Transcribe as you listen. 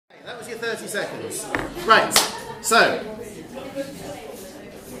That was your 30 seconds. Right, so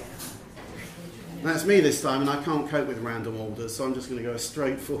that's me this time, and I can't cope with random orders, so I'm just going to go a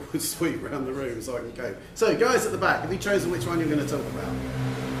straightforward sweep around the room so I can cope. So, guys at the back, have you chosen which one you're going to talk about?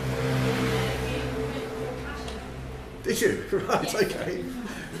 Did you? Right, okay.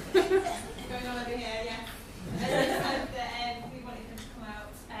 Going on over here, yeah. We wanted them to come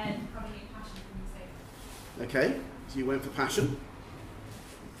out and have a new passion for music. Okay, so you went for passion.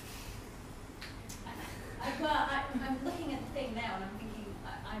 I'm looking at the thing now and I'm thinking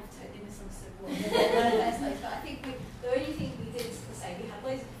I've totally misunderstood what the first place, but I think the only thing we did is to say we had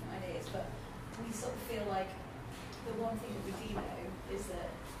loads of different ideas, but we sort of feel like the one thing that we do know is that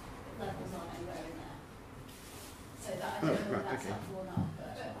levels aren't anywhere in there. So that I don't know whether that's helpful or not.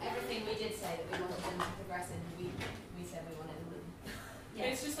 But everything we did say that we wanted them to progress in, we said we wanted them. Yeah.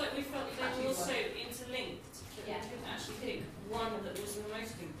 It's just like we felt that they were also interlinked, that we couldn't actually pick one that was the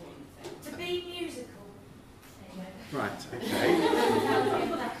most important thing. To be musical. Right, okay.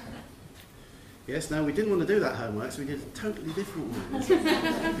 Yes, no, we didn't want to do that homework, so we did a totally different one.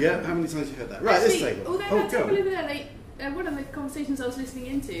 Yeah, how many times have you heard that? Right, actually, this table. Although that table over there, one of the conversations I was listening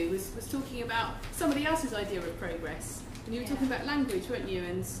into was talking about somebody else's idea of progress. And you were talking about language, weren't you?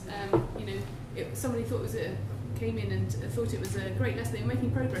 And you know, somebody thought came in and thought it was a great lesson. They were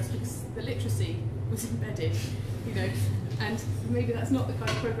making progress because the literacy was embedded, you know. And maybe that's not the kind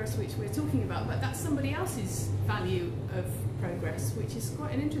of progress which we're talking about, but that's somebody else's value of progress, which is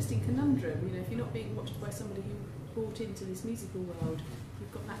quite an interesting conundrum. You know, if you're not being watched by somebody who brought into this musical world,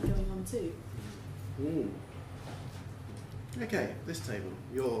 you've got that going on too. Okay, this table,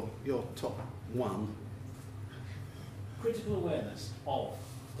 your top one. Critical awareness of ...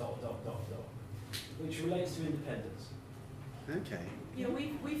 which relates to independence. Okay. Yeah,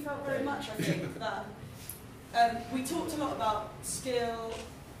 we felt very much, I think, that we talked a lot about skill,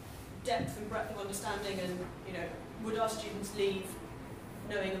 depth and breadth of understanding, and you know, would our students leave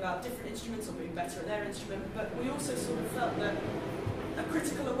knowing about different instruments or being better at their instrument, but we also sort of felt that a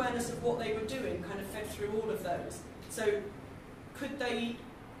critical awareness of what they were doing kind of fed through all of those. So could they,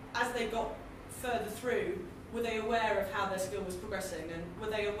 as they got further through, were they aware of how their skill was progressing, and were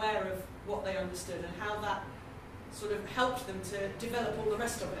they aware of what they understood and how that sort of helped them to develop all the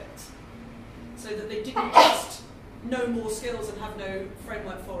rest of it, so that they didn't just know more skills and have no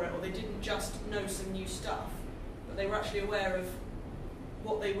framework for it, or they didn't just know some new stuff, but they were actually aware of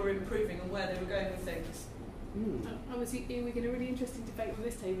what they were improving and where they were going with things. I was hearing a really interesting debate on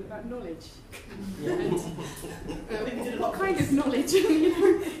this table about knowledge. And, what kind of knowledge?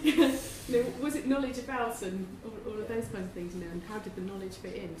 Was it knowledge about and all of those kinds of things, you know, and how did the knowledge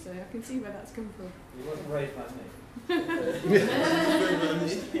fit in? So I can see where that's come from. It wasn't raised by me.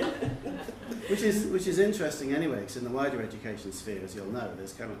 Which is interesting anyway, because in the wider education sphere, as you'll know,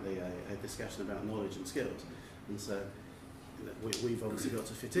 there's currently a discussion about knowledge and skills, and so we've obviously got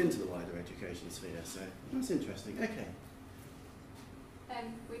to fit into the wider education sphere, so that's interesting. Okay.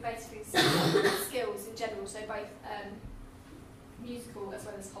 We basically see skills in general, so both musical as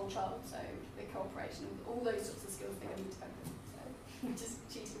well as whole child, so the cooperation, all those sorts of skills that are independent. So we just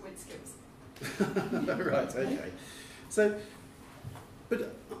cheated with skills. Right, okay. So,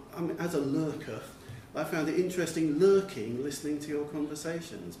 but I mean, as a lurker, I found it interesting lurking, listening to your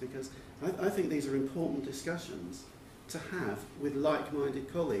conversations, because I think these are important discussions to have with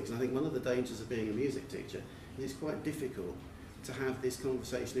like-minded colleagues. And I think one of the dangers of being a music teacher is it's quite difficult to have this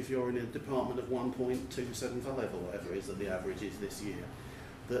conversation if you're in a department of 1.275 or whatever it is that the average is this year.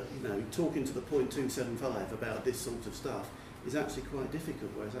 That, you know, talking to the 0.275 about this sort of stuff is actually quite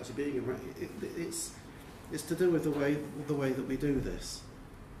difficult, whereas actually being around, it's to do with the way that we do this.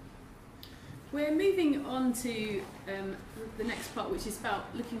 We're moving on to the next part, which is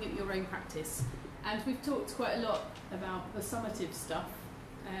about looking at your own practice. And we've talked quite a lot about the summative stuff,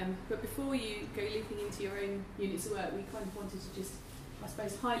 but before you go leaping into your own units of work, we kind of wanted to just, I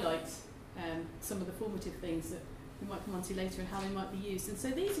suppose, highlight some of the formative things that we might come on to later and how they might be used. And so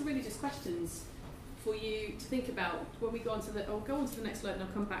these are really just questions for you to think about when we go on to the, I'll go on to the next slide and I'll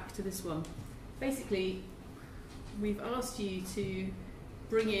come back to this one. Basically, we've asked you to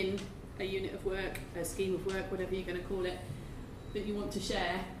bring in a unit of work, a scheme of work, whatever you're going to call it, that you want to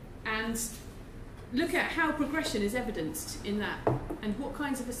share, and look at how progression is evidenced in that, and what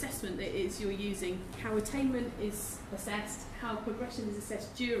kinds of assessment it is you're using, how attainment is assessed, how progression is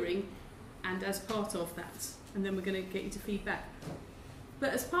assessed during and as part of that, and then we're going to get you to feedback.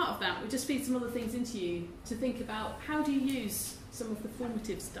 But as part of that, we just feed some other things into you to think about how do you use some of the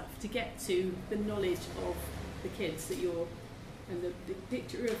formative stuff to get to the knowledge of the kids that you're, and the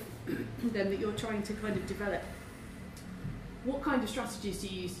picture of them that you're trying to kind of develop. what kind of strategies do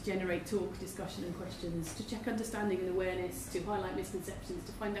you use to generate talk, discussion and questions, to check understanding and awareness, to highlight misconceptions,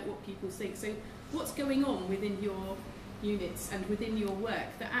 to find out what people think? So what's going on within your units and within your work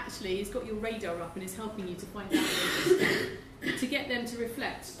that actually has got your radar up and is helping you to find out ways to get them to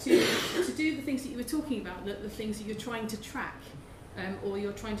reflect, to do the things that you were talking about, the things that you're trying to track or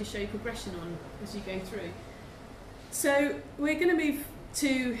you're trying to show progression on as you go through. So we're going to move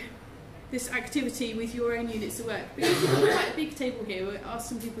to this activity with your own units of work. Because we've got quite a big table here, we'll ask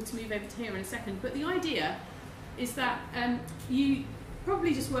some people to move over to here in a second, but the idea is that you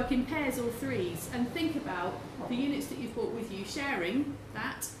probably just work in pairs or threes and think about the units that you've brought with you, sharing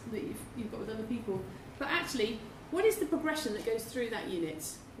that you've got with other people, but actually, what is the progression that goes through that unit?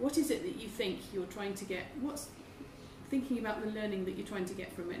 What is it that you think you're trying to get? What's thinking about the learning that you're trying to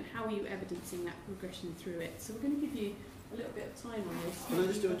get from it, and how are you evidencing that progression through it? So we're going to give you a little bit of time on this. Can I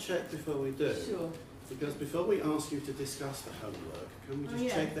just do a check before we do? Sure. Because before we ask you to discuss the homework, can we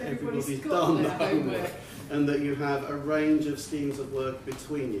just check that everybody's everybody's got done the their homework and that you have a range of schemes of work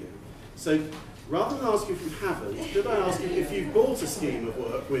between you? So rather than ask you if you haven't, could I ask you if you've brought a scheme of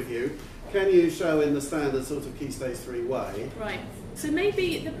work with you, can you show in the standard sort of Key Stage 3 way? Right. So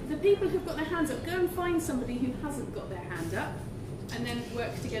maybe the people who've got their hands up, go and find somebody who hasn't got their hand up and then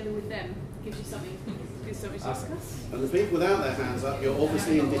work together with them. Gives you something to discuss. And the people without their hands up, you're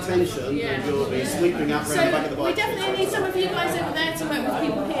obviously in detention and you'll be sweeping up around the back of the bike. We definitely need some of you guys over there to work with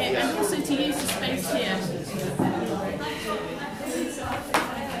people here and also to use the space here.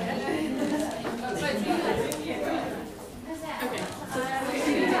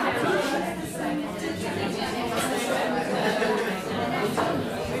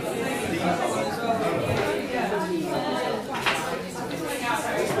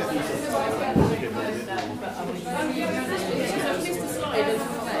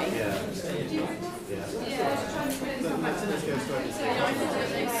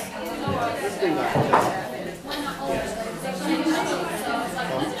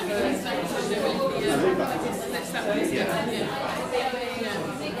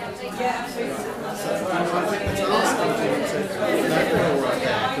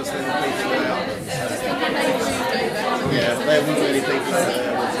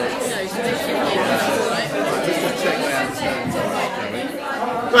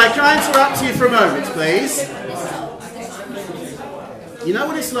 Right, can I interrupt you for a moment, please? You know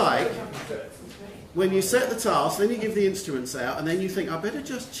what it's like when you set the task, then you give the instruments out, and then you think, I better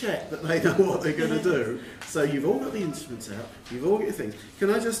just check that they know what they're going to do. So you've all got the instruments out, you've all got your things. Can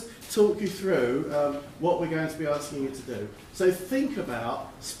I just talk you through what we're going to be asking you to do? So think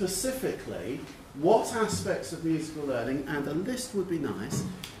about specifically what aspects of musical learning, and a list would be nice,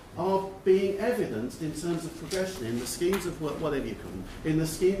 are being evidenced in terms of progression in the schemes of work, whatever you call them, in the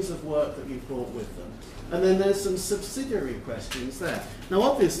schemes of work that you've brought with them. And then there's some subsidiary questions there. Now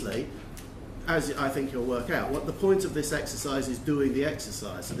obviously, as I think you'll work out, what the point of this exercise is doing the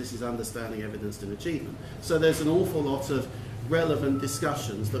exercise, so this is understanding, evidenced and achievement. So there's an awful lot of relevant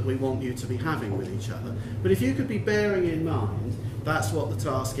discussions that we want you to be having with each other. But if you could be bearing in mind that's what the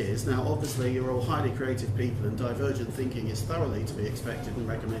task is. Now obviously you're all highly creative people and divergent thinking is thoroughly to be expected and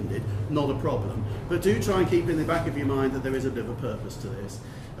recommended, not a problem. But do try and keep in the back of your mind that there is a bit of a purpose to this.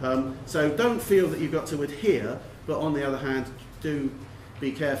 So don't feel that you've got to adhere, but on the other hand, do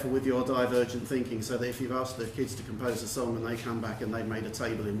be careful with your divergent thinking so that if you've asked the kids to compose a song and they come back and they've made a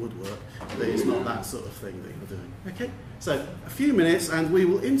table in woodwork, that it's not that sort of thing that you're doing. Okay? So a few minutes and we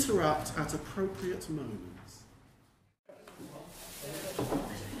will interrupt at appropriate moments.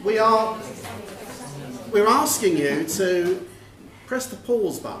 We're asking you to press the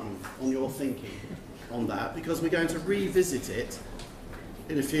pause button on your thinking on that because we're going to revisit it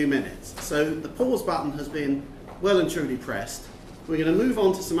in a few minutes. So the pause button has been well and truly pressed. We're going to move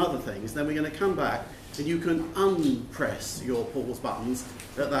on to some other things, then we're going to come back and you can unpress your pause buttons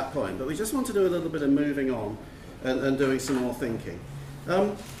at that point. But we just want to do a little bit of moving on and doing some more thinking.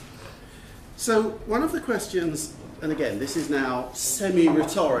 So one of the questions, and again this is now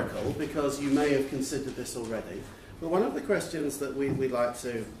semi-rhetorical because you may have considered this already, but one of the questions that we'd like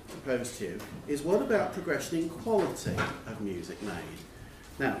to propose to you is what about progression in quality of music made?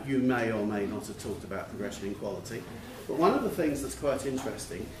 Now, you may or may not have talked about progression in quality, but one of the things that's quite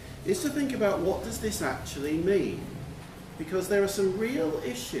interesting is to think about what does this actually mean? Because there are some real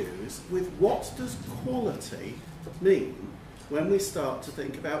issues with what does quality mean when we start to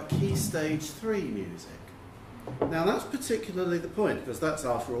think about Key Stage 3 music. Now that's particularly the point, because that's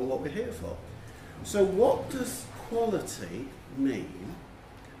after all what we're here for. So what does quality mean?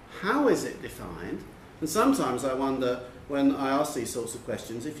 How is it defined? And sometimes I wonder, when I ask these sorts of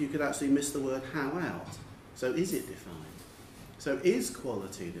questions, if you could actually miss the word how out. So is it defined? So is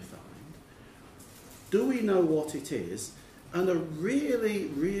quality defined? Do we know what it is? And a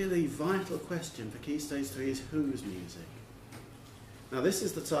really, really vital question for Key Stage 3 is whose music? Now this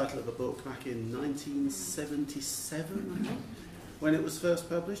is the title of a book back in 1977, I think, when it was first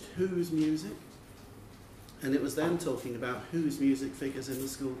published, Whose Music? And it was then talking about whose music figures in the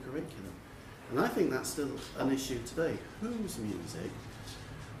school curriculum. And I think that's still an issue today. Whose music?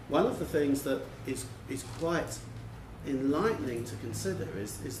 One of the things that is quite enlightening to consider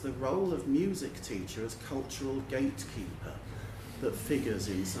is the role of music teacher as cultural gatekeeper that figures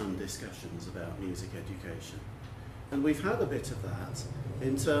in some discussions about music education. And we've had a bit of that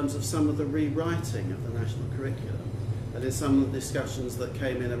in terms of some of the rewriting of the national curriculum and in some of the discussions that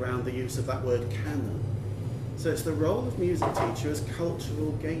came in around the use of that word canon. So it's the role of music teacher as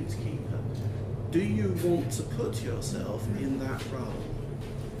cultural gatekeeper. Do you want to put yourself in that role?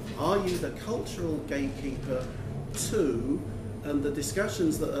 Are you the cultural gatekeeper to, and the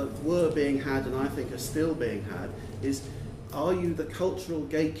discussions that were being had and I think are still being had, is are you the cultural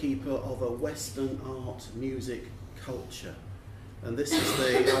gatekeeper of a Western art music culture? And this is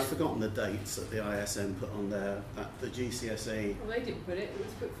the, I've forgotten the dates that the ISM put on there at the GCSE. Well, they didn't put it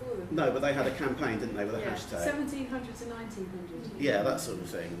was put for them. No, but they had a campaign, didn't they, with a hashtag? 1700 to 1900. Yeah, that sort of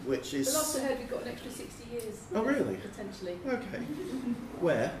thing, which is... But last I heard we've got an extra 60 years. Oh, really? Potentially. Okay.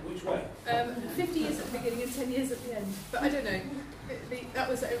 Where? Which way? 50 years at the beginning and 10 years at the end. But I don't know. That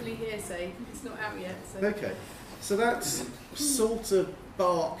was only hearsay. It's not out yet. So. Okay. So that's sort of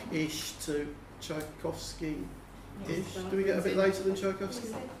Bach-ish to Tchaikovsky-ish. Do we get a bit later than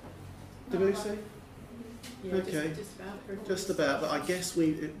Tchaikovsky? Debussy? Yeah, okay. Just about, but I guess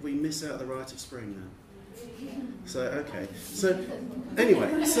we miss out the Rite of Spring then. So, okay. So,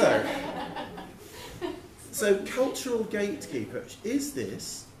 anyway, so cultural gatekeeper,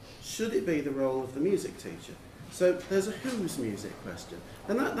 should it be the role of the music teacher? So there's a whose music question.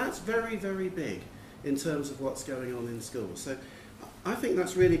 And that's very, very big in terms of what's going on in schools. So I think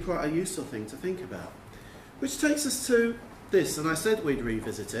that's really quite a useful thing to think about. Which takes us to this, and I said we'd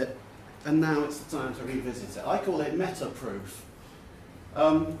revisit it, and now it's the time to revisit it. I call it meta-proof.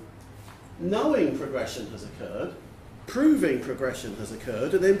 Knowing progression has occurred, proving progression has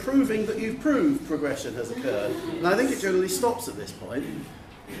occurred, and then proving that you've proved progression has occurred. And I think it generally stops at this point.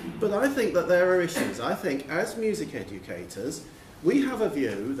 But I think that there are issues. I think as music educators, we have a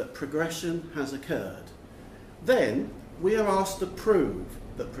view that progression has occurred. Then we are asked to prove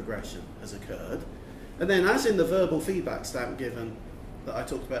that progression has occurred. And then, as in the verbal feedback stamp given that I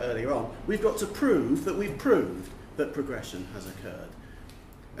talked about earlier on, we've got to prove that we've proved that progression has occurred.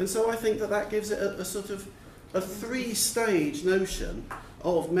 And so I think that gives it a sort of a three-stage notion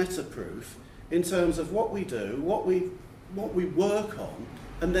of meta-proof in terms of what we do, what we work on,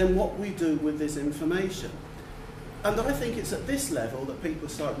 and then what we do with this information. And I think it's at this level that people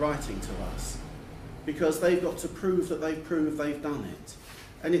start writing to us, because they've got to prove that they've proved they've done it.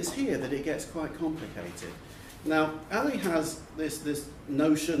 And it's here that it gets quite complicated. Now, Ali has this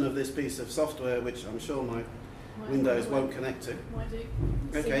notion of this piece of software, which I'm sure my Windows won't connect to. Might do.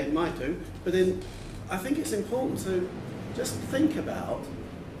 Okay, it might do. But I think it's important to just think about,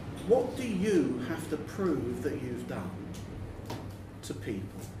 what do you have to prove that you've done to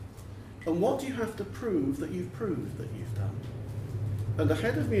people? And what do you have to prove that you've proved that you've done? And the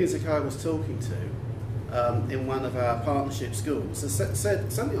head of music I was talking to, in one of our partnership schools,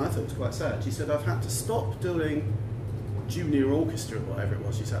 said something I thought was quite sad. She said, I've had to stop doing junior orchestra or whatever it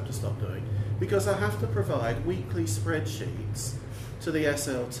was she's had to stop doing, because I have to provide weekly spreadsheets to the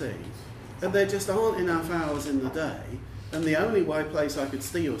SLT, and there just aren't enough hours in the day, and the only place I could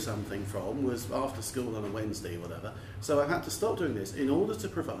steal something from was after school on a Wednesday or whatever, so I had to stop doing this in order to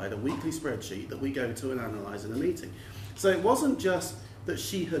provide a weekly spreadsheet that we go to and analyse in a meeting. So it wasn't just that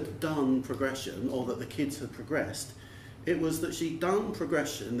she had done progression or that the kids had progressed. It was that she'd done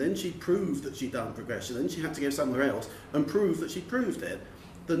progression, then she proved that she'd done progression, then she had to go somewhere else and prove that she proved it.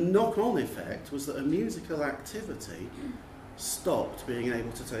 The knock-on effect was that a musical activity stopped being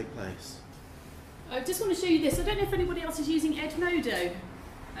able to take place. I just want to show you this. I don't know if anybody else is using Edmodo.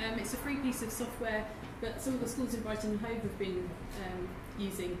 It's a free piece of software that some of the schools in Brighton and Hove have been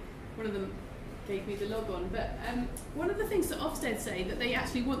using. One of them gave me the log on. But one of the things that Ofsted say that they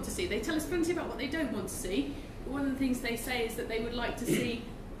actually want to see, they tell us plenty about what they don't want to see, but one of the things they say is that they would like to see,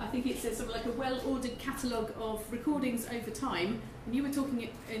 I think it says something like a well-ordered catalogue of recordings over time. And you were talking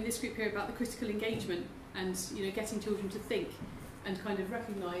in this group here about the critical engagement and getting children to think and kind of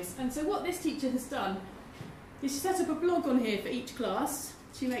recognise. And so what this teacher has done is she set up a blog on here for each class.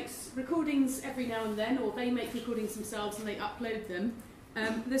 She makes recordings every now and then, or they make recordings themselves and they upload them.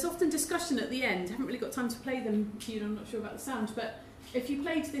 There's often discussion at the end. I haven't really got time to play them to you, I'm not sure about the sound, but if you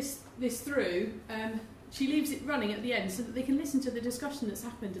played this through, she leaves it running at the end so that they can listen to the discussion that's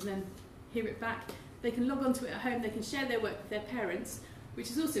happened and then hear it back. They can log on to it at home, they can share their work with their parents, which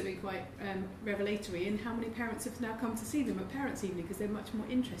has also been quite revelatory in how many parents have now come to see them at Parents' Evening because they're much more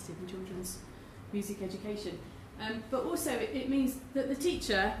interested in children's music education. But also it means that the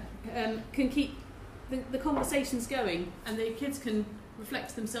teacher can keep the conversations going, and the kids can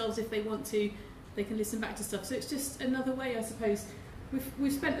reflect themselves if they want to. They can listen back to stuff. So it's just another way, I suppose.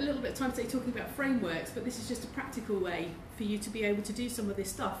 We've spent a little bit of time today talking about frameworks, but this is just a practical way for you to be able to do some of this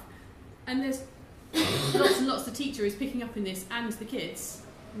stuff. And there's lots and lots the teacher is picking up in this, and the kids,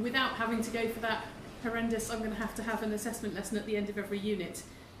 without having to go for that horrendous, I'm going to have an assessment lesson at the end of every unit.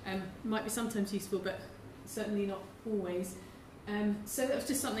 Might be sometimes useful, but certainly not always. So that was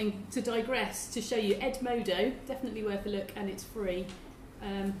just something to digress, to show you. Edmodo, definitely worth a look, and it's free.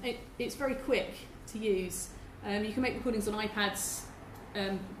 It's very quick to use. You can make recordings on iPads,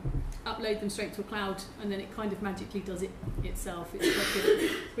 upload them straight to a cloud, and then it kind of magically does it itself. It's quite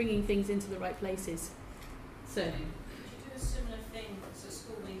good at bringing things into the right places. So, Could you do a similar thing as a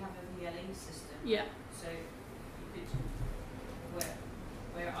school where you have a VLE system? yeah. So you could,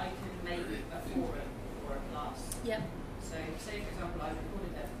 where I can make a forum for a class. Yeah. So say for example I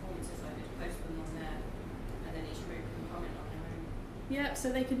recorded their performances, I could post them on there, and then each group can comment on their own. Yeah,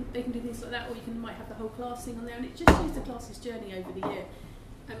 so they can do things like that, or you might have the whole class thing on there, and it just shows the class's journey over the year.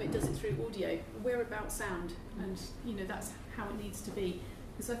 It does it through audio. We're about sound, and that's how it needs to be.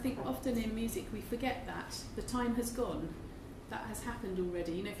 Because I think often in music we forget that the time has gone, that has happened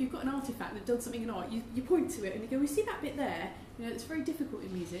already. If you've got an artifact that does something in art, you point to it and you go, "We see that bit there." It's very difficult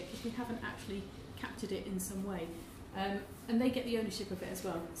in music if we haven't actually captured it in some way. And they get the ownership of it as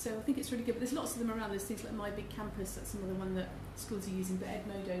well. So I think it's really good. But there's lots of them around. There's things like My Big Campus, that's another one that schools are using. But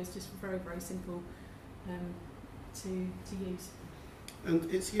Edmodo is just very, very simple to use. And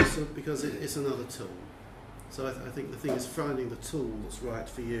it's useful because it's another tool. So I think the thing is finding the tool that's right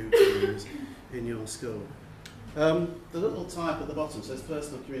for you to use in your school. The little type at the bottom says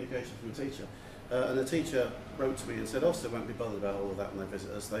personal communication from a teacher. And the teacher wrote to me and said, Ofsted won't be bothered about all of that when they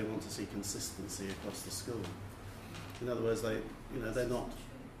visit us. They want to see consistency across the school. In other words, they're not,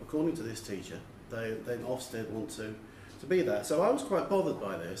 according to this teacher, Ofsted want to be that. So I was quite bothered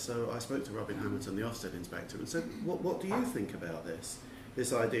by this. So I spoke to Robin Hamilton, the Ofsted inspector, and said, what do you think about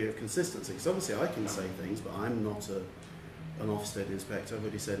this idea of consistency? Because obviously I can say things, but I'm not an Ofsted inspector. I've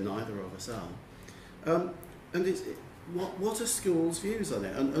already said neither of us are. And what are schools' views on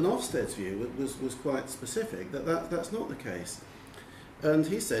it? And Ofsted's view was quite specific, that's not the case. And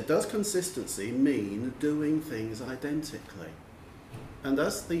he said, does consistency mean doing things identically? And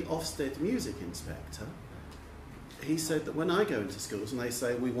as the Ofsted music inspector, he said that when I go into schools and they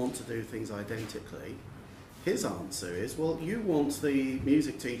say we want to do things identically, his answer is, well, you want the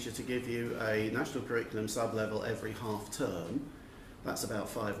music teacher to give you a national curriculum sub-level every half term. That's about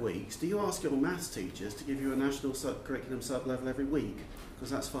 5 weeks. Do you ask your maths teachers to give you a national curriculum sub-level every week? Because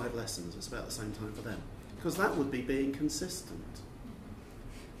that's 5 lessons. It's about the same time for them. Because that would be being consistent.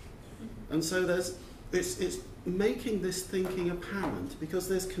 And so it's making this thinking apparent, because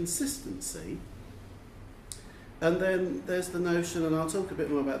there's consistency, and then there's the notion, and I'll talk a bit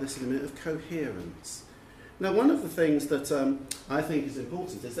more about this in a minute, of coherence. Now, one of the things that I think is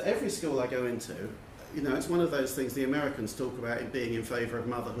important is that every school I go into, it's one of those things the Americans talk about it being in favour of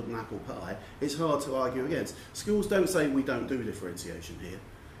motherhood and apple pie. It's hard to argue against. Schools don't say we don't do differentiation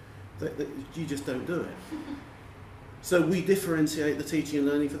here. You just don't do it. So we differentiate the teaching and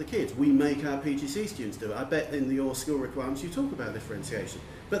learning for the kids. We make our PGC students do it. I bet in your school requirements you talk about differentiation.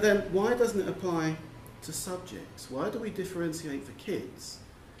 But then why doesn't it apply to subjects? Why do we differentiate for kids,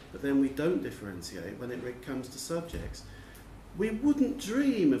 but then we don't differentiate when it comes to subjects? We wouldn't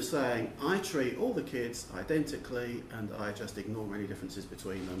dream of saying, I treat all the kids identically and I just ignore any differences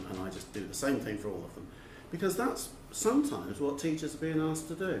between them and I just do the same thing for all of them. Because that's sometimes what teachers are being asked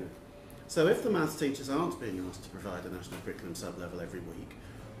to do. So if the maths teachers aren't being asked to provide a national curriculum sub-level every week,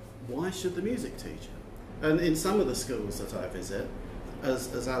 why should the music teacher? And in some of the schools that I visit,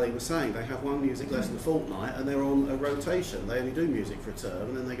 as Ali was saying, they have one music lesson a fortnight and they're on a rotation. They only do music for a term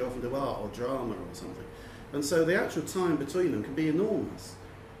and then they go off and do art or drama or something. And so the actual time between them can be enormous.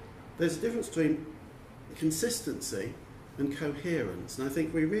 There's a difference between consistency and coherence, and I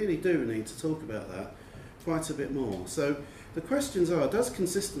think we really do need to talk about that quite a bit more. So the questions are, does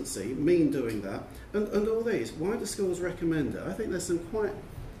consistency mean doing that? And all these, why do schools recommend it? I think there's some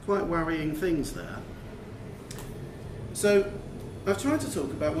quite worrying things there. So I've tried to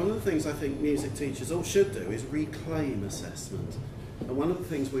talk about one of the things I think music teachers all should do is reclaim assessment. And one of the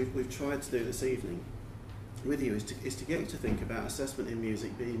things we've tried to do this evening with you is to get you to think about assessment in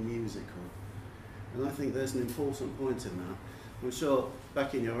music being musical. And I think there's an important point in that. I'm sure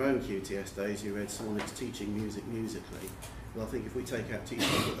back in your own QTS days you read Sonics teaching music musically. Well, I think if we take out teaching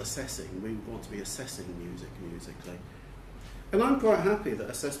but assessing, we want to be assessing music musically. And I'm quite happy that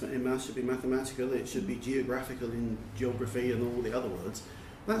assessment in maths should be mathematical, it should be geographical in geography and all the other words.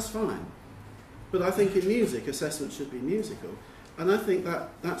 That's fine. But I think in music, assessment should be musical. And I think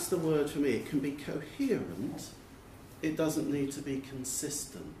that's the word for me. It can be coherent, it doesn't need to be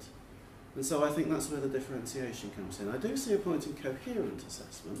consistent. And so I think that's where the differentiation comes in. I do see a point in coherent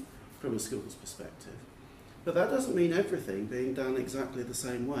assessment from a school's perspective, but that doesn't mean everything being done exactly the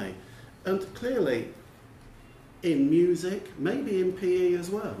same way. And clearly, in music, maybe in PE as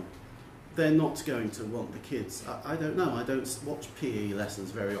well, they're not going to want the kids. I don't know, I don't watch PE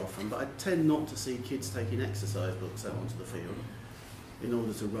lessons very often, but I tend not to see kids taking exercise books out onto the field in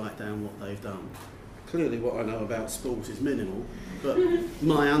order to write down what they've done. Clearly what I know about sport is minimal, but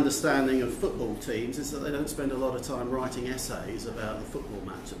my understanding of football teams is that they don't spend a lot of time writing essays about the football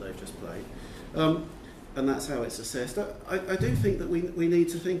match that they've just played. And that's how it's assessed. I do think that we need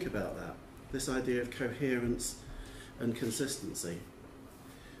to think about that, this idea of coherence and consistency.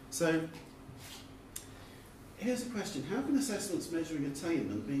 So, here's a question. How can assessments measuring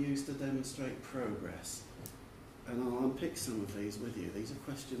attainment be used to demonstrate progress? And I'll unpick some of these with you. These are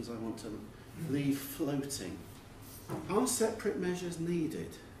questions I want to leave floating. Are separate measures needed?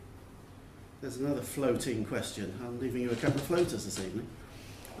 There's another floating question. I'm leaving you a couple of floaters this evening.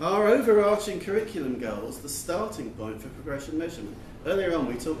 Are overarching curriculum goals the starting point for progression measurement? Earlier on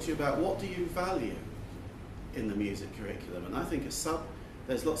we talked to you about what do you value in the music curriculum, and I think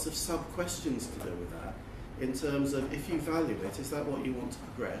there's lots of sub-questions to do with that in terms of if you value it, is that what you want to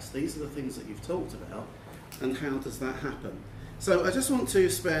progress? These are the things that you've talked about, and how does that happen? So I just want to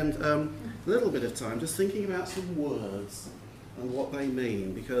spend a little bit of time just thinking about some words and what they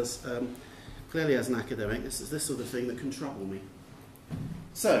mean, because clearly as an academic this is this sort of thing that can trouble me.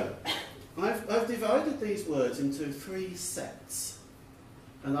 So I've divided these words into 3 sets,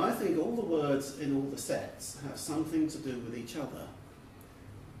 and I think all the words in all the sets have something to do with each other,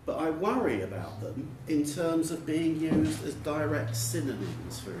 but I worry about them in terms of being used as direct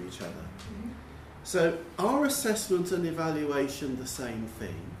synonyms for each other. So are assessment and evaluation the same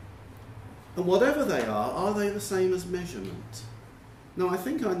thing? And whatever they are they the same as measurement? Now I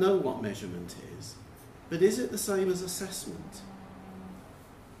think I know what measurement is, but is it the same as assessment?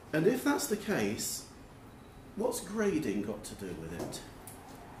 And if that's the case, what's grading got to do with it?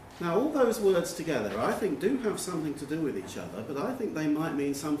 Now all those words together I think do have something to do with each other, but I think they might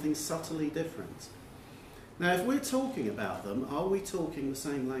mean something subtly different. Now if we're talking about them, are we talking the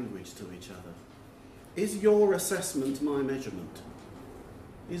same language to each other? Is your assessment my measurement?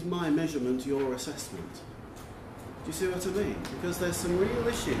 Is my measurement your assessment? Do you see what I mean? Because there's some real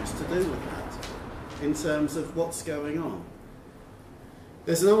issues to do with that in terms of what's going on.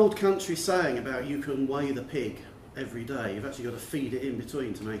 There's an old country saying about you can weigh the pig every day. You've actually got to feed it in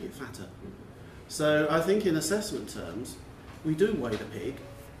between to make it fatter. So I think in assessment terms, we do weigh the pig,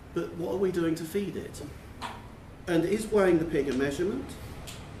 but what are we doing to feed it? And is weighing the pig a measurement?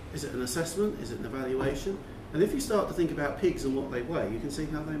 Is it an assessment? Is it an evaluation? And if you start to think about pigs and what they weigh, you can see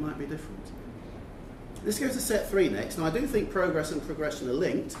how they might be different. Let's go to set 3 next. Now I do think progress and progression are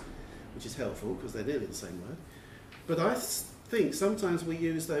linked, which is helpful because they're nearly the same word. But I think sometimes we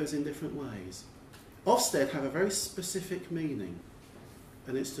use those in different ways. Ofsted have a very specific meaning,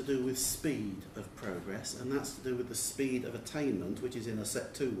 and it's to do with speed of progress, and that's to do with the speed of attainment, which is in a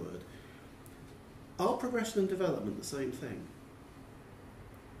set 2 word. Are progression and development the same thing?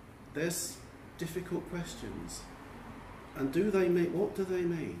 There's difficult questions. And do they mean, what do they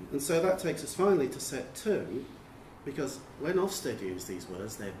mean? And so that takes us finally to set 2, because when Ofsted use these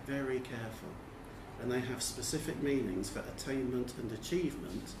words, they're very careful. And they have specific meanings for attainment and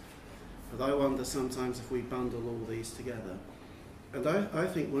achievement. But I wonder sometimes if we bundle all these together. And I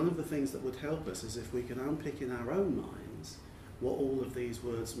think one of the things that would help us is if we can unpick in our own minds what all of these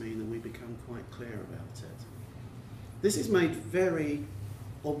words mean and we become quite clear about it. This is made very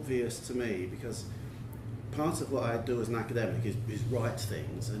obvious to me because part of what I do as an academic is write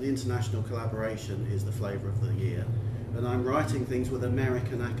things, and international collaboration is the flavour of the year. And I'm writing things with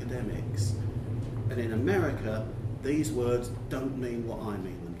American academics. And in America, these words don't mean what I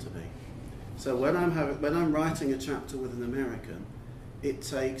mean them to be. So when I'm writing a chapter with an American, it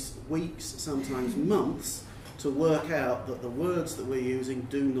takes weeks, sometimes months, to work out that the words that we're using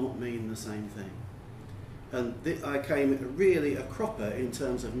do not mean the same thing. And I came really a cropper in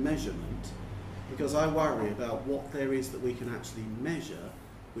terms of measurement because I worry about what there is that we can actually measure,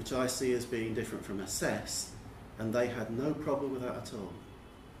 which I see as being different from assess, and they had no problem with that at all.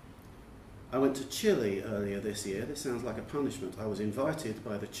 I went to Chile earlier this year. This sounds like a punishment. I was invited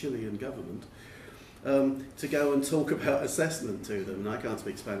by the Chilean government to go and talk about assessment to them, and I can't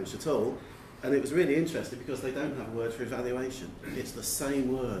speak Spanish at all. And it was really interesting because they don't have a word for evaluation. It's the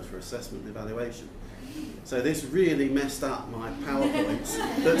same word for assessment and evaluation. So this really messed up my PowerPoints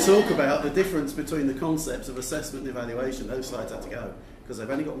that talk about the difference between the concepts of assessment and evaluation. Those slides had to go because they've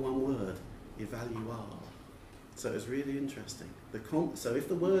only got one word, evaluar. So it was really interesting. So if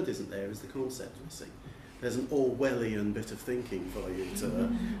the word isn't there, is the concept missing? There's an Orwellian bit of thinking for you to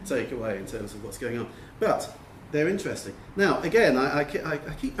take away in terms of what's going on. But they're interesting. Now, again, I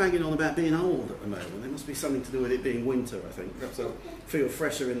keep banging on about being old at the moment. There must be something to do with it being winter, I think. Perhaps I'll feel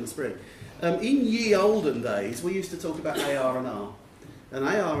fresher in the spring. In ye olden days, we used to talk about AR&R. And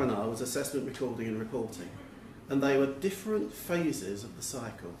AR&R was assessment, recording and reporting. And they were different phases of the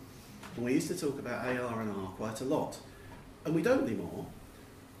cycle. And we used to talk about AR&R quite a lot. And we don't anymore.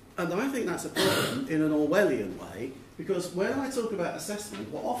 And I think that's a problem in an Orwellian way, because when I talk about assessment,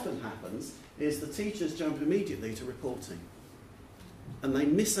 what often happens is the teachers jump immediately to reporting. And they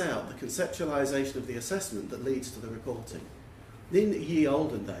miss out the conceptualisation of the assessment that leads to the reporting. In ye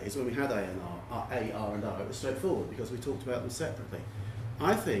olden days, when we had AR&R, it was straightforward because we talked about them separately.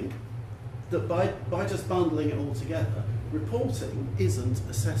 I think that by just bundling it all together, reporting isn't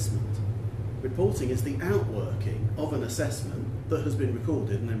assessment. Reporting is the outworking of an assessment that has been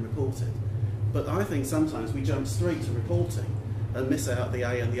recorded and then reported. But I think sometimes we jump straight to reporting and miss out the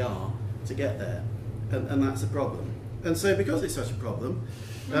A and the R to get there, and that's a problem. And so because it's such a problem,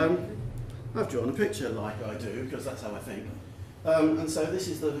 I've drawn a picture like I do, because that's how I think. And so this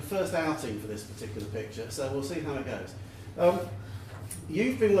is the first outing for this particular picture, so we'll see how it goes.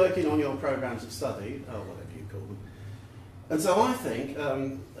 You've been working on your programmes of study, or whatever you call them. And so I think,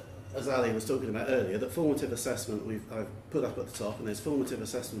 as Ali was talking about earlier, that formative assessment I've put up at the top, and there's formative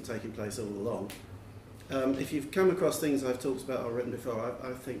assessment taking place all along. If you've come across things I've talked about or written before,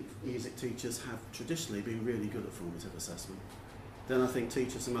 I think music teachers have traditionally been really good at formative assessment. Then I think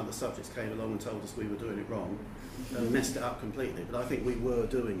teachers from other subjects came along and told us we were doing it wrong and messed it up completely, but I think we were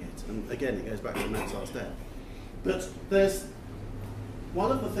doing it. And again, it goes back to Maxwell's death. But there's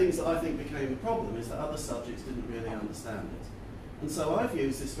one of the things that I think became a problem is that other subjects didn't really understand it. And so I've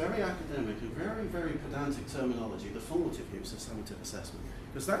used this very academic and very, very pedantic terminology, the formative use of summative assessment,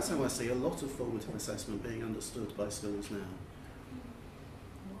 because that's how I see a lot of formative assessment being understood by schools now.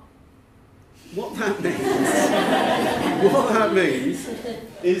 What that means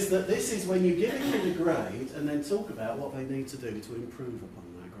is that this is when you give a kid a grade and then talk about what they need to do to improve upon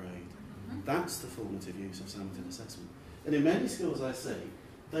that grade. That's the formative use of summative assessment. And in many schools I see,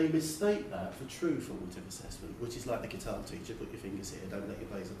 they mistake that for true formative assessment, which is like the guitar teacher, put your fingers here, don't let your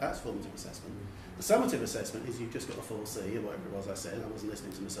plays. That's formative assessment. The summative assessment is you've just got a 4C, or whatever it was I said. I wasn't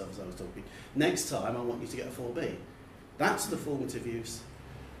listening to myself as I was talking. Next time I want you to get a 4B. That's the formative use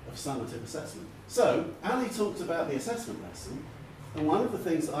of summative assessment. So, Ali talked about the assessment lesson, and one of the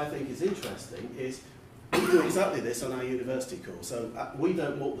things that I think is interesting is we do exactly this on our university course. So we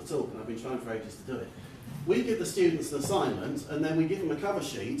don't walk the talk, and I've been trying for ages to do it. We give the students an assignment, and then we give them a cover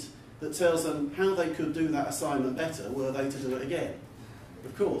sheet that tells them how they could do that assignment better were they to do it again.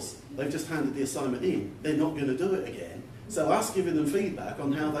 Of course, they've just handed the assignment in. They're not going to do it again. So us giving them feedback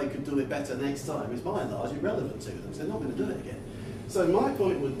on how they could do it better next time is by and large irrelevant to them, so they're not going to do it again. So my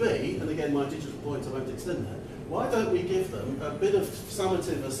point would be, and again my digital point I won't extend that, why don't we give them a bit of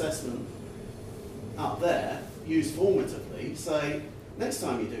summative assessment up there, used formatively, say, next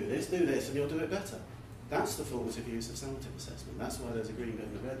time you do this, and you'll do it better. That's the formative use of summative assessment. That's why there's a green bit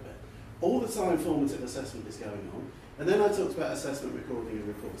and a red bit. All the time formative assessment is going on. And then I talked about assessment, recording and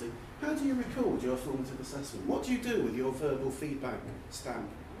reporting. How do you record your formative assessment? What do you do with your verbal feedback stamp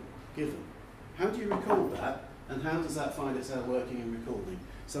given? How do you record that? And how does that find itself working in recording?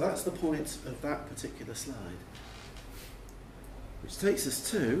 So that's the point of that particular slide. Which takes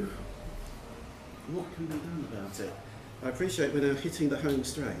us to what can be done about it. I appreciate we're now hitting the home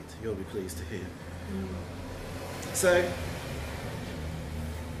straight, you'll be pleased to hear. So,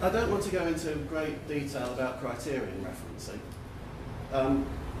 I don't want to go into great detail about criterion referencing.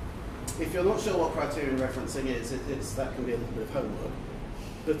 If you're not sure what criterion referencing is, that can be a little bit of homework.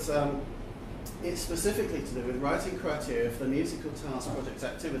 But it's specifically to do with writing criteria for the musical task project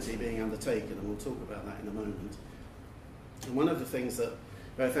activity being undertaken, and we'll talk about that in a moment. And one of the things that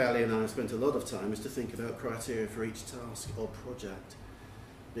both Ali and I have spent a lot of time is to think about criteria for each task or project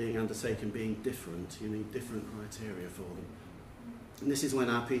being undertaken being different. You need different criteria for them. And this is when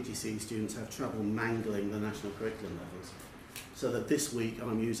our PGCE students have trouble mangling the national curriculum levels. So that this week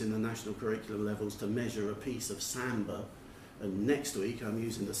I'm using the national curriculum levels to measure a piece of samba, and next week I'm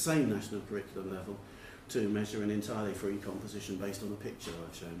using the same national curriculum level to measure an entirely free composition based on a picture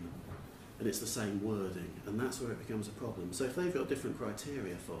I've shown them. And it's the same wording, and that's where it becomes a problem. So if they've got different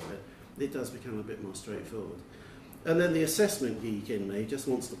criteria for it, it does become a bit more straightforward. And then the assessment geek in me just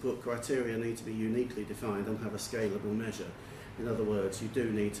wants to put criteria need to be uniquely defined and have a scalable measure. In other words, you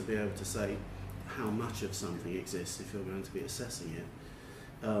do need to be able to say how much of something exists if you're going to be assessing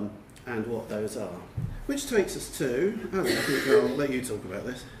it, and what those are. Which takes us to, I think I'll let you talk about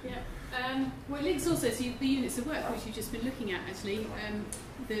this. Yeah. Well, it links also to the units of work which you've just been looking at, actually,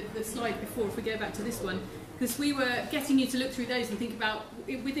 the slide before, if we go back to this one, because we were getting you to look through those and think about,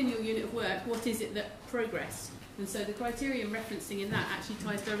 within your unit of work, what is it that progressed? And so the criterion referencing in that actually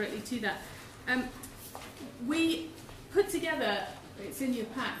ties directly to that. We put together, it's in your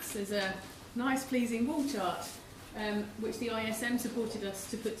packs, there's a nice pleasing wall chart which the ISM supported us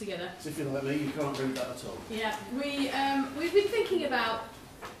to put together. So if you're like me, you can't read that at all. Yeah, we've been thinking about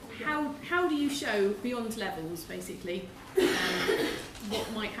how do you show beyond levels, basically, what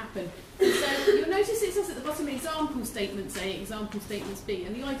might happen. So you'll notice it says at the bottom example statements A, example statements B,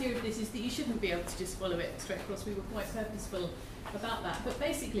 and the idea of this is that you shouldn't be able to just follow it straight across. We were quite purposeful about that. But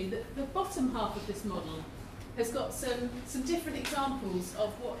basically, the bottom half of this model has got some different examples of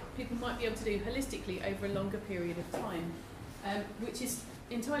what people might be able to do holistically over a longer period of time, which is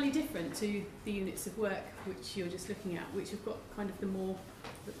entirely different to the units of work which you're just looking at, which have got kind of the more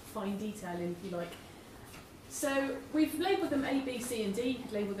fine detail in, if you like. So we've labelled them A, B, C and D. You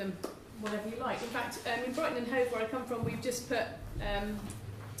could label them whatever you like. In fact, in Brighton and Hove, where I come from, we've just put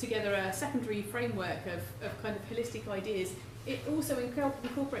together a secondary framework of kind of holistic ideas. It also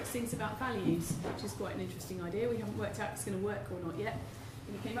incorporates things about values, which is quite an interesting idea. We haven't worked out if it's going to work or not yet.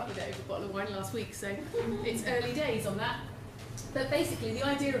 We came up with it over a bottle of wine last week, so it's early days on that. But basically, the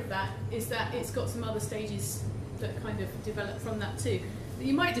idea of that is that it's got some other stages that kind of develop from that too.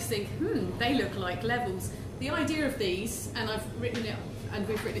 You might just think, they look like levels. The idea of these, and I've written it, and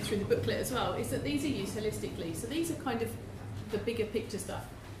we've written it through the booklet as well, is that these are used holistically. So these are kind of the bigger picture stuff.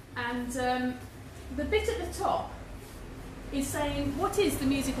 And the bit at the top is saying, what is the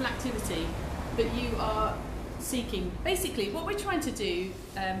musical activity that you are seeking? Basically, what we're trying to do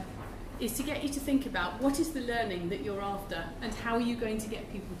is to get you to think about what is the learning that you're after and how are you going to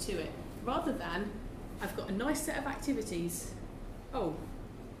get people to it, rather than, I've got a nice set of activities. Oh,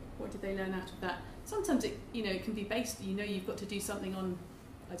 what did they learn out of that? Sometimes it, it can be based, you've got to do something on,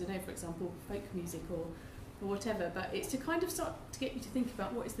 I don't know, for example, folk music or whatever, but it's to kind of start to get you to think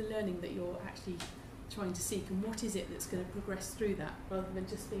about what is the learning that you're actually trying to seek and what is it that's going to progress through that, rather than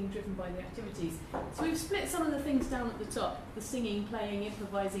just being driven by the activities. So we've split some of the things down at the top, the singing, playing,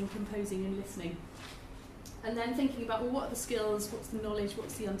 improvising, composing and listening. And then thinking about, well, what are the skills, what's the knowledge,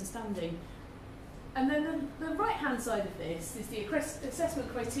 what's the understanding? And then the right-hand side of this is the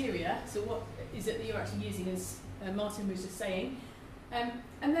assessment criteria, so what is it that you're actually using, as Martin was just saying. And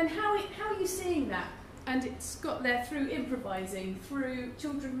then how are you seeing that? And it's got there through improvising, through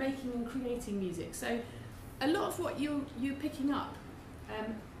children making and creating music. So a lot of what you're picking up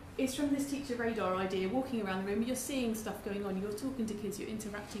is from this teacher radar idea, walking around the room, you're seeing stuff going on, you're talking to kids, you're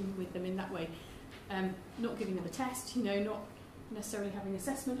interacting with them in that way. Not giving them a test, not necessarily having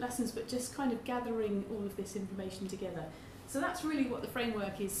assessment lessons, but just kind of gathering all of this information together. So that's really what the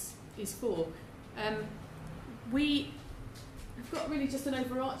framework is for. We have got really just an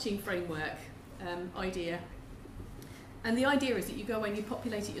overarching framework idea, and the idea is that you go away and you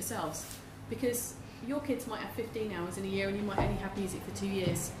populate it yourselves, because your kids might have 15 hours in a year and you might only have music for 2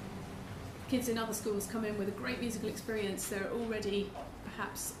 years. Kids in other schools come in with a great musical experience, they're already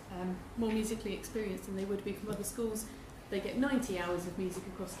perhaps more musically experienced than they would be from other schools. They get 90 hours of music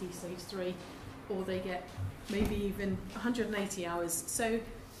across Key Stage 3, or they get maybe even 180 hours. So,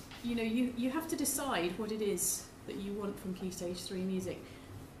 you have to decide what it is that you want from Key Stage 3 music.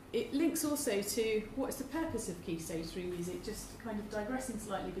 It links also to what is the purpose of Key Stage 3 music, just kind of digressing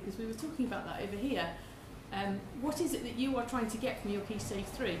slightly, because we were talking about that over here. What is it that you are trying to get from your Key Stage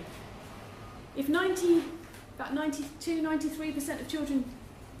 3? If about 92, 93% of children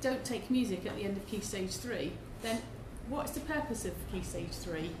don't take music at the end of Key Stage 3, then what's the purpose of Key Stage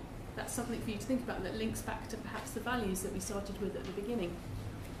 3? That's something for you to think about, that links back to perhaps the values that we started with at the beginning.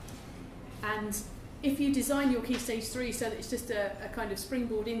 And if you design your Key Stage 3 so that it's just a kind of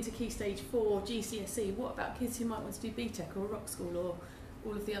springboard into Key Stage 4, GCSE, what about kids who might want to do BTEC or Rock School or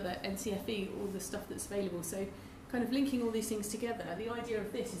all of the other NCFE, all the stuff that's available? So kind of linking all these things together. The idea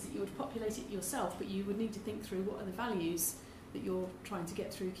of this is that you would populate it yourself, but you would need to think through what are the values that you're trying to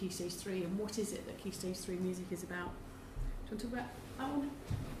get through Key Stage 3, and what is it that Key Stage 3 music is about? Do you want to talk about that one?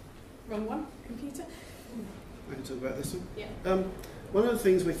 Wrong one, computer? I can talk about this one. Yeah. One of the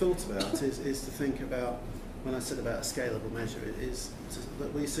things we thought about is to think about, when I said about a scalable measure,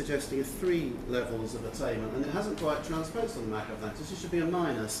 that we're suggesting 3 levels of attainment, and it hasn't quite transposed on the Mac of that. There should be a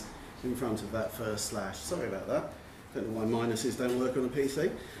minus in front of that first slash. Sorry about that. Don't know why minuses don't work on a PC.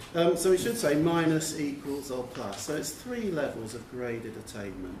 So we should say minus, equals, or plus. So it's 3 levels of graded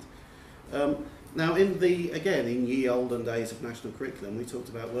attainment. Now, in ye olden days of national curriculum, we talked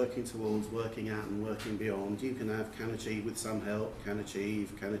about working towards, working at, and working beyond. You can have can achieve with some help, can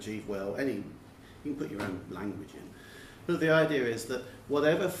achieve well, you can put your own language in. But the idea is that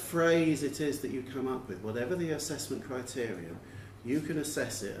whatever phrase it is that you come up with, whatever the assessment criterion, you can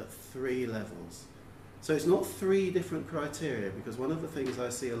assess it at 3 levels. So it's not 3 different criteria, because one of the things I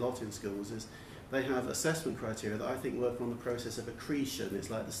see a lot in schools is they have assessment criteria that I think work on the process of accretion.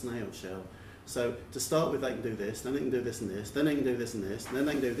 It's like the snail shell. So to start with, they can do this, then they can do this and this, then they can do this and this, and then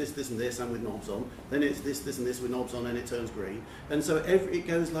they can do this, this and this, and with knobs on, then it's this, this and this with knobs on, and it turns green. And so it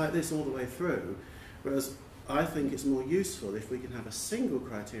goes like this all the way through, whereas I think it's more useful if we can have a single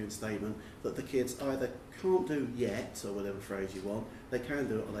criterion statement that the kids either can't do yet, or whatever phrase you want, they can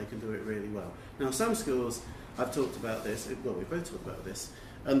do it, or they can do it really well. Now, some schools, I've talked about this, well, we've both talked about this,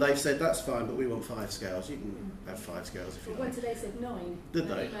 and they've said, that's fine, but we want 5 scales. You can have 5 scales if you Well, like. today said 9. Did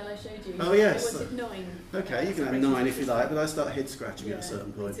The they? email I showed you. Oh, yes. They wanted 9. Okay, you can have 9 if you like, but I start head scratching at a certain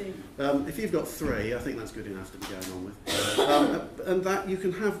me point. too. If you've got 3, I think that's good enough to be going on with. And that you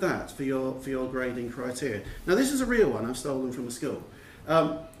can have that for your grading criteria. Now, this is a real one I've stolen from a school.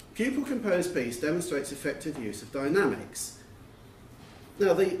 Pupil composed piece demonstrates effective use of dynamics.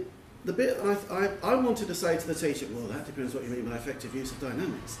 Now, the bit I wanted to say to the teacher, well, that depends what you mean by effective use of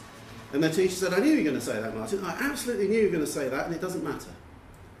dynamics. And the teacher said, I knew you were going to say that, Martin. I absolutely knew you were going to say that, and it doesn't matter.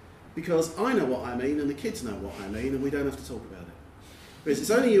 Because I know what I mean, and the kids know what I mean, and we don't have to talk about it. Whereas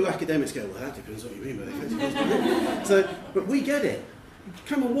it's only you academics go, well, that depends what you mean by effective use of dynamics. But we get it.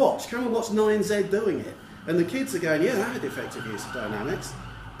 Come and watch 9Z doing it. And the kids are going, yeah, that had effective use of dynamics.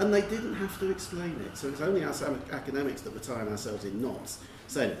 And they didn't have to explain it. So it's only us academics that were tying ourselves in knots,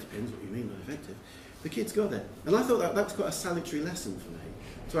 saying it depends what you mean by effective. The kids got it. And I thought that was quite a salutary lesson for me,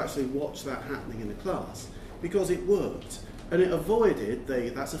 to actually watch that happening in the class, because it worked. And it avoided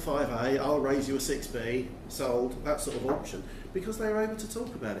that's a 5A, I'll raise you a 6B, sold, that sort of option, because they were able to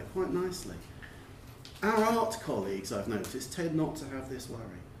talk about it quite nicely. Our art colleagues, I've noticed, tend not to have this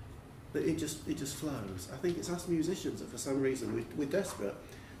worry. That it just flows. I think it's us musicians that for some reason we're desperate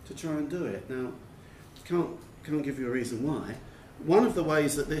to try and do it. Now, can't give you a reason why. One of the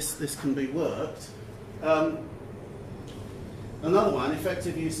ways that this can be worked, another one,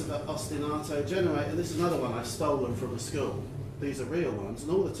 effective use of ostinato generator. This is another one I've stolen from a school. These are real ones,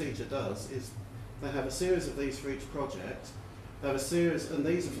 and all the teacher does is they have a series of these for each project. They have a series, and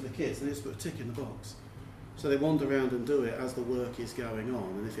these are for the kids, and they just put a tick in the box. So they wander around and do it as the work is going on,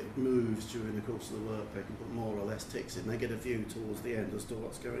 and if it moves during the course of the work, they can put more or less ticks in. They get a view towards the end as to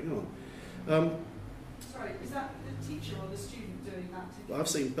what's going on. Sorry, is that the teacher or the student doing that? I've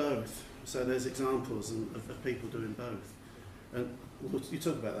seen both, so there's examples of people doing both. And you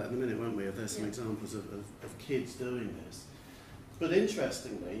talk about that in a minute, won't we? There's some examples of kids doing this. But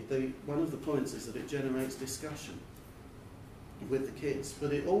interestingly, one of the points is that it generates discussion with the kids,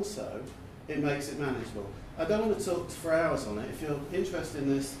 but it makes it manageable. I don't want to talk for hours on it. If you're interested in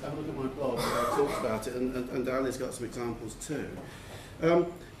this, have a look at my blog where I've talked about it, and Ali's got some examples too.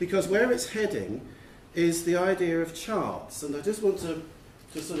 Because where it's heading is the idea of charts, and I just want to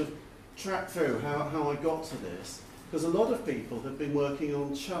sort of track through how I got to this, because a lot of people have been working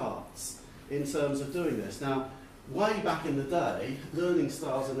on charts in terms of doing this. Now, way back in the day, learning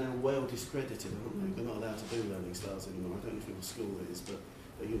styles are now well discredited, aren't they? They're not allowed to do learning styles anymore. I don't know if your school is, but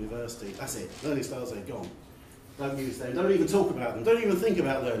at university, that's it. Learning styles are gone. Don't use them. Don't even talk about them. Don't even think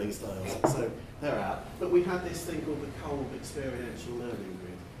about learning styles. So they're out. But we had this thing called the Kolb experiential learning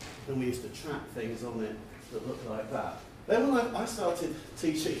grid, and we used to track things on it that looked like that. Then when I started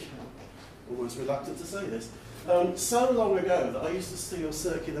teaching, I'm almost reluctant to say this, so long ago that I used to steal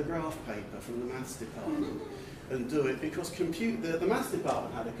circular graph paper from the maths department and do it, because the maths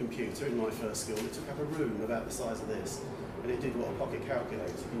department had a computer in my first school. It took up a room about the size of this, and it did what a pocket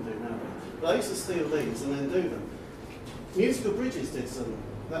calculator can do nowadays. But I used to steal these and then do them. Musical Bridges did some,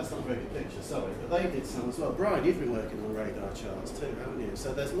 that's not a very good picture, sorry, but they did some as well. Brian, you've been working on radar charts too, haven't you?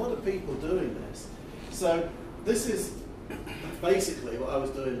 So there's a lot of people doing this. So this is basically what I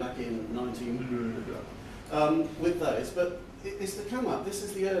was doing back in 19... with those, but is to come up. This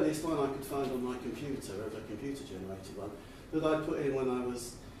is the earliest one I could find on my computer, a computer-generated one, that I put in when I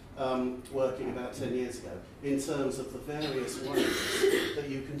was working about 10 years ago, in terms of the various ways that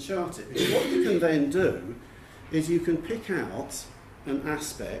you can chart it. Because what you can then do is you can pick out an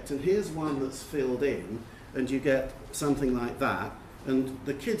aspect, and here's one that's filled in, and you get something like that, and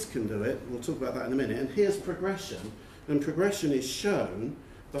the kids can do it, we'll talk about that in a minute, and here's progression, and progression is shown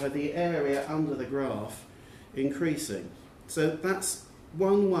by the area under the graph increasing. So that's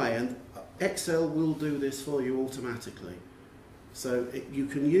one way, and Excel will do this for you automatically. So you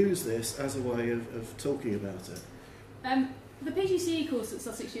can use this as a way of talking about it. The PGCE course at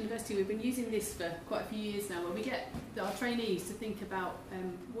Sussex University, we've been using this for quite a few years now, where we get our trainees to think about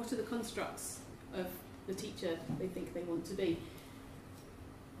what are the constructs of the teacher they think they want to be.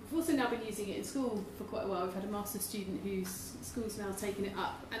 We've also now been using it in school for quite a while. We've had a master's student whose school's now taken it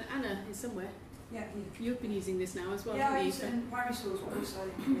up, and Anna is somewhere. Yeah, You've been using this now as well, yeah, haven't I you? used it in primary schools, but also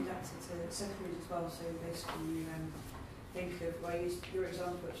adapted to secondary as well. So basically, you think of, well, I used your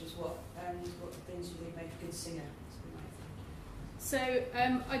example, which is what things you think make a good singer. So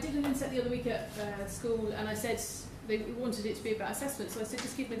I did an inset the other week at school, and I said they wanted it to be about assessment, so I said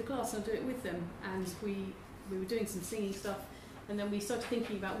just give me the class and I'll do it with them. And we were doing some singing stuff, and then we started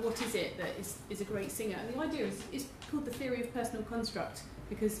thinking about what is it that is a great singer. And the idea is called the theory of personal construct,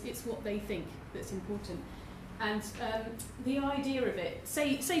 because it's what they think that's important. And the idea of it,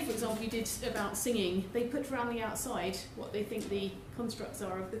 say for example you did about singing, they put around the outside what they think the constructs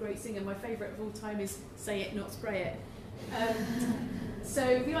are of the great singer. My favourite of all time is say it, not spray it.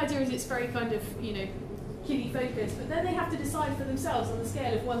 So the idea is it's very kind of, kiddie focused, but then they have to decide for themselves on the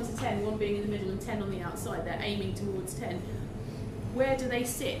scale of 1 to 10, 1 being in the middle and 10 on the outside, they're aiming towards 10. Where do they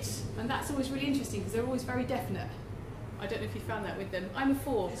sit? And that's always really interesting because they're always very definite. I don't know if you found that with them. I'm a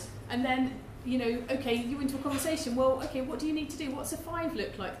 4. And then, okay, you're into a conversation, well, okay, what do you need to do? What's a 5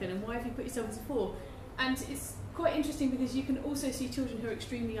 look like then? And why have you put yourself as a 4? And it's quite interesting because you can also see children who are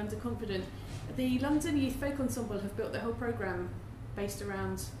extremely underconfident. The London Youth Folk Ensemble have built their whole programme based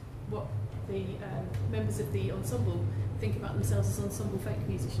around what the members of the ensemble think about themselves as ensemble folk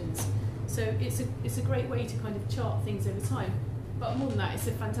musicians. So it's a great way to kind of chart things over time. But more than that, it's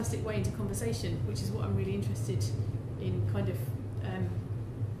a fantastic way into conversation, which is what I'm really interested in kind of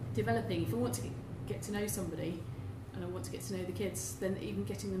developing. If I want to get to know somebody, and I want to get to know the kids, then even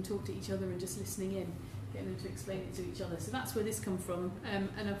getting them to talk to each other and just listening in, getting them to explain it to each other. So that's where this comes from.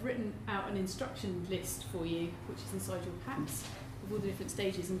 And I've written out an instruction list for you, which is inside your packs, of all the different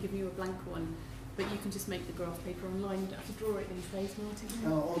stages, and given you a blank one. But you can just make the graph paper online. You don't have to draw it these days, Martin.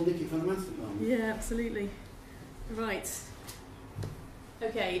 Oh, on Nicky from the Master Plan. Yeah, absolutely. Right.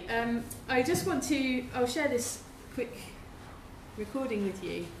 Okay, I just want to, I'll share this quick recording with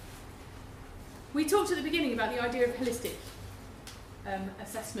you. We talked at the beginning about the idea of holistic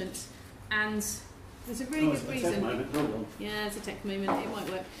assessment, and there's a really good reason. Tech moment. Hold on. Yeah, it's a tech moment, it might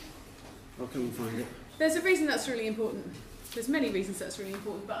work. I'll come and find it. There's a reason that's really important. There's many reasons that's really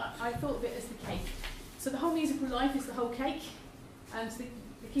important, but I thought of it as the cake. So the whole musical life is the whole cake, and the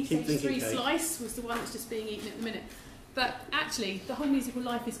Key Stage 3 slice was the one that's just being eaten at the minute. But actually, the whole musical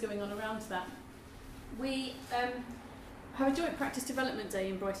life is going on around that. We have a joint practice development day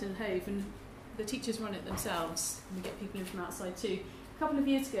in Brighton and Hove, and the teachers run it themselves, and we get people in from outside too. A couple of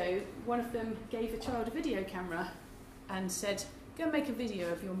years ago, one of them gave a child a video camera and said, go and make a video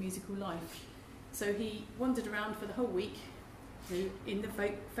of your musical life. So he wandered around for the whole week, in the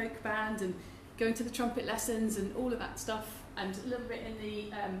folk band and going to the trumpet lessons and all of that stuff, and a little bit in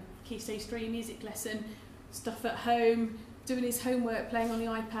the Key Stage 3 music lesson, stuff at home, doing his homework, playing on the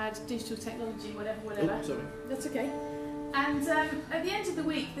iPad, digital technology, whatever. Oh, sorry. That's okay. And at the end of the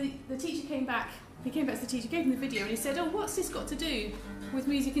week, the teacher came back. He came back to the teacher, gave him the video, and he said, oh, what's this got to do with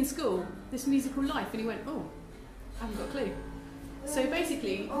music in school, this musical life? And he went, oh, I haven't got a clue. So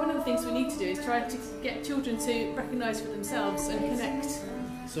basically, one of the things we need to do is try to get children to recognise for themselves and connect.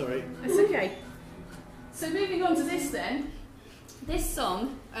 Sorry. It's okay. So moving on to this then. This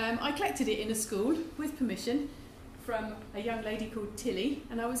song, I collected it in a school with permission from a young lady called Tilly,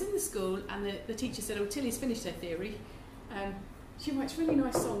 and I was in the school and the teacher said, oh, Tilly's finished her theory. She writes really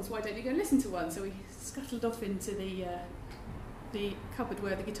nice songs, why don't you go and listen to one? So we scuttled off into the cupboard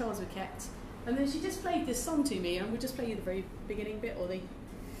where the guitars were kept, and then she just played this song to me, and we'll just play you the very beginning bit, or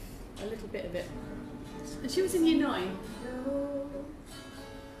a little bit of it. And she was in Year 9.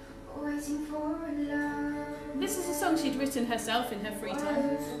 Waiting for love. This is a song she'd written herself in her free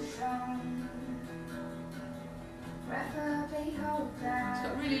time. preferably hold that. He's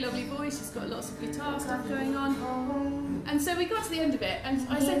got a really lovely voice, he's got lots of guitar stuff going on. And so we got to the end of it, and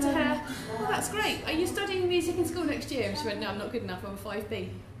I said to her, "Oh, that's great. Are you studying music in school next year?" And she went, "No, I'm not good enough, I'm a 5B.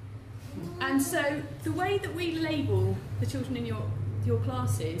 And so the way that we label the children in your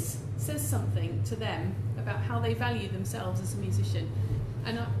classes says something to them about how they value themselves as a musician.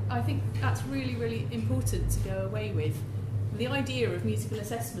 And I think that's really, really important to go away with. The idea of musical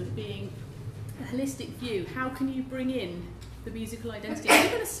assessment being a holistic view. How can you bring in the musical identity? If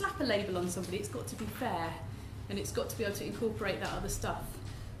you're going to slap a label on somebody, it's got to be fair, and it's got to be able to incorporate that other stuff.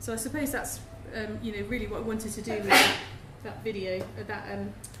 So I suppose that's really what I wanted to do with that video, that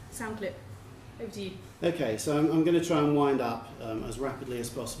sound clip. Over to you. Okay, so I'm going to try and wind up as rapidly as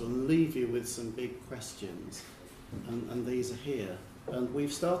possible and leave you with some big questions, and these are here. And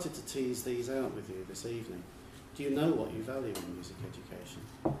we've started to tease these out with you this evening. Do you know what you value in music education?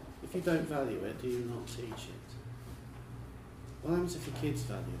 If you don't value it, do you not teach it? What happens if your kids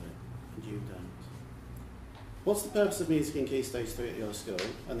value it and you don't? What's the purpose of music in Key Stage 3 at your school?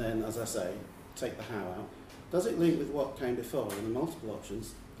 And then, as I say, take the how out. Does it link with what came before and the multiple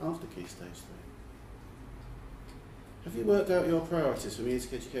options after Key Stage 3? Have you worked out your priorities for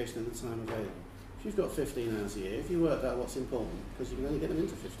music education in the time available? If you've got 15 hours a year, have you worked out what's important? Because you can only get them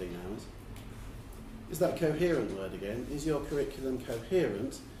into 15 hours. Is that coherent word again? Is your curriculum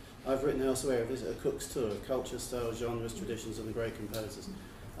coherent? I've written elsewhere, is it a Cook's tour of culture, styles, genres, traditions and the great composers?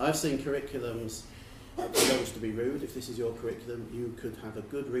 I've seen curriculums, I don't wish to be rude, if this is your curriculum, you could have a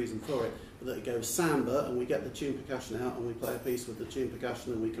good reason for it, but that it goes samba and we get the tune percussion out and we play a piece with the tune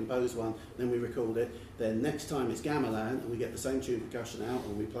percussion and we compose one, then we record it. Then next time it's gamelan and we get the same tune percussion out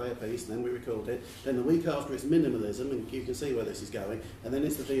and we play a piece and then we record it. Then the week after it's minimalism, and you can see where this is going, and then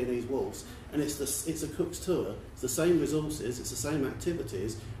it's the Viennese waltz, and it's a Cook's tour. It's the same resources, it's the same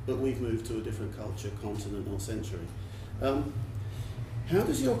activities, but we've moved to a different culture, continent or century. How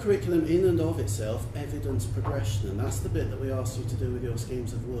does your curriculum in and of itself evidence progression? And that's the bit that we asked you to do with your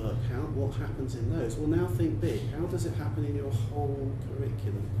schemes of work. What happens in those? Well, now think big. How does it happen in your whole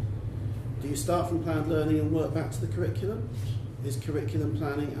curriculum? Do you start from planned learning and work back to the curriculum? Is curriculum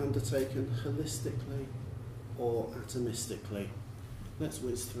planning undertaken holistically or atomistically? Let's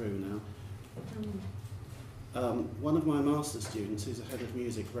whiz through now. One of my master's students, who's a head of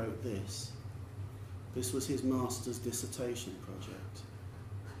music, wrote this. This was his master's dissertation project.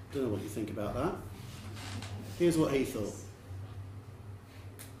 Don't know what you think about that. Here's what he thought.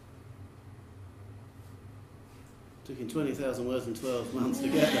 Took him 20,000 words in 12 months to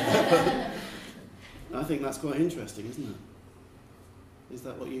get there. I think that's quite interesting, isn't it? Is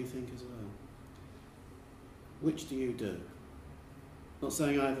that what you think as well? Which do you do? Not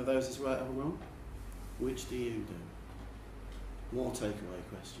saying either of those is right or wrong. Which do you do? More takeaway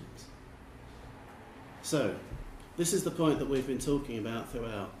questions. So, this is the point that we've been talking about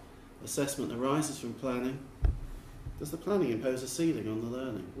throughout. Assessment arises from planning. Does the planning impose a ceiling on the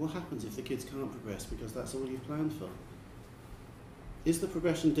learning? What happens if the kids can't progress because that's all you've planned for? Is the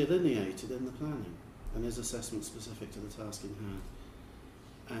progression delineated in the planning? And is assessment specific to the task in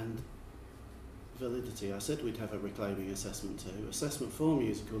hand? And validity. I said we'd have a reclaiming assessment too. Assessment for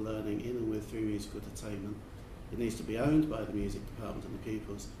musical learning in and with through musical attainment. It needs to be owned by the music department and the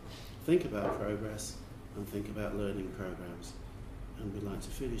pupils. Think about progress and think about learning programs. And we'd like to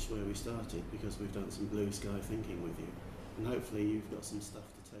finish where we started because we've done some blue sky thinking with you. And hopefully you've got some stuff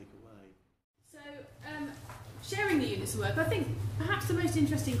to take away. So, sharing the units of work, I think perhaps the most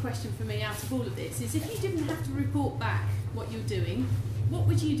interesting question for me out of all of this is if you didn't have to report back what you're doing, what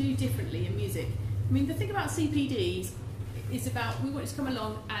would you do differently in music? I mean, the thing about CPDs is about we want you to come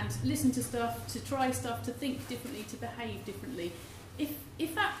along and listen to stuff, to try stuff, to think differently, to behave differently.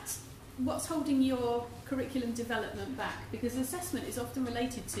 If that's what's holding your curriculum development back, because assessment is often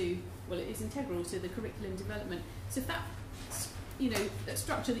related to, well, it is integral to the curriculum development. So if that, that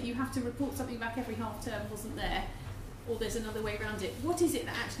structure that you have to report something back every half term wasn't there, or there's another way around it, what is it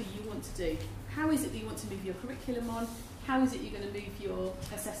that actually you want to do? How is it that you want to move your curriculum on? How is it you're going to move your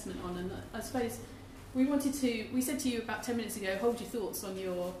assessment on? And I suppose we said to you about 10 minutes ago, hold your thoughts on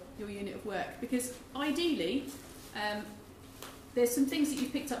your unit of work, because ideally, there's some things that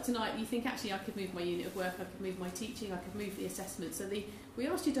you've picked up tonight and you think, actually, I could move my unit of work, I could move my teaching, I could move the assessment. So we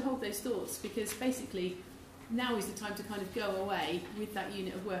asked you to hold those thoughts because basically now is the time to kind of go away with that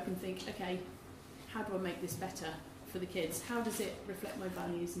unit of work and think, okay, how do I make this better for the kids? How does it reflect my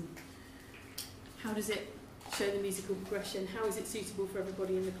values and how does it show the musical progression? How is it suitable for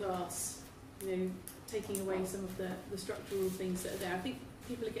everybody in the class? Taking away some of the structural things that are there. I think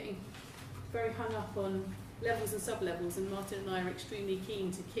people are getting very hung up on levels and sub-levels, and Martin and I are extremely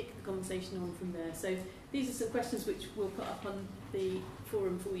keen to kick the conversation on from there. So these are some questions which we'll put up on the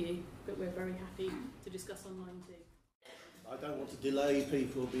forum for you, but we're very happy to discuss online too. I don't want to delay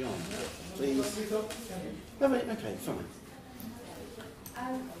people beyond. Please. Okay, fine.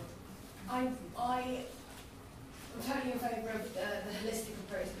 I'm totally in favour of the holistic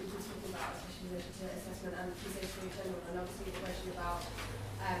approach that we've been talking about, especially in relation to assessment and key stage 3 in general, and obviously the question about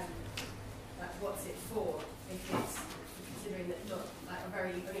like what's it for, if it's considering that not like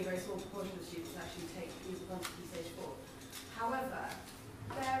only a very small proportion of students actually take music on to key stage 4. However,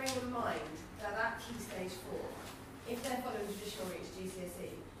 bearing in mind that at key stage 4, if they're following traditional route to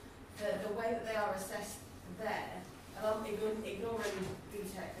GCSE, the way that they are assessed there, and I'm ignoring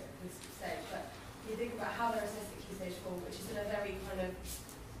BTEC at this stage, but you think about how they're assessed at key stage 4, which is in a very kind of,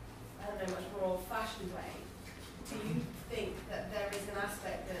 I don't know, much more old-fashioned way. Do you think that there is an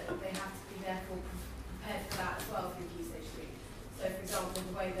aspect that they have to be therefore prepared for that as well through key stage 3? So, for example,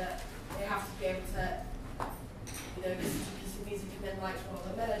 the way that they have to be able to, you know, listen to a piece of music and then write, well,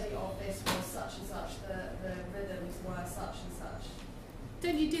 the melody of this was such and such, the rhythms were such and such.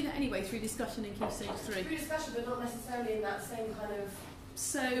 Don't you do that anyway through discussion in key stage 3? Through discussion, but not necessarily in that same kind of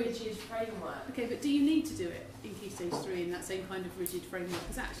rigid framework. Okay, but do you need to do it in key stage 3 in that same kind of rigid framework?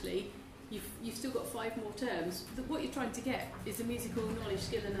 Because actually, you've still got 5 more terms. What you're trying to get is the musical knowledge,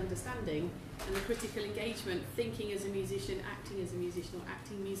 skill and understanding, and the critical engagement, thinking as a musician, acting as a musician, or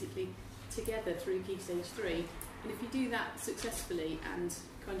acting musically together through key stage 3. And if you do that successfully and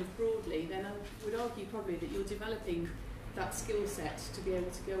kind of broadly, then I would argue probably that you're developing that skill set to be able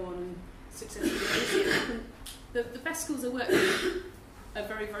to go on and successfully. The best schools I work with are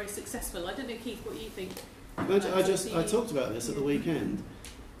very, very successful. I don't know, Keith, what you think. I talked about this at the weekend,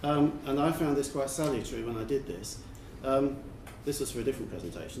 and I found this quite salutary when I did this. This was for a different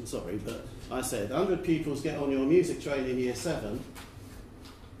presentation, sorry, but I said 100 pupils get on your music train in year 7.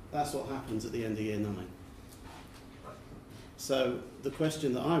 That's what happens at the end of year 9. So the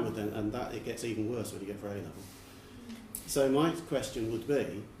question that I would then, and that it gets even worse when you get for A level. So my question would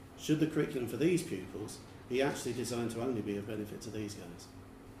be, should the curriculum for these pupils be actually designed to only be of benefit to these guys?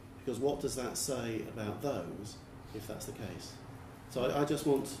 Because what does that say about those if that's the case? So I just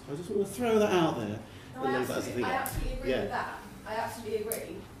want to throw that out there. No, I absolutely agree with that. I absolutely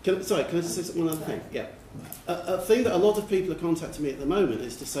agree. Can I just say one other thing? Yeah. A thing that a lot of people are contacting me at the moment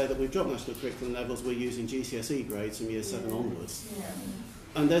is to say that we've dropped national curriculum levels, we're using GCSE grades from year 7 onwards. Yeah.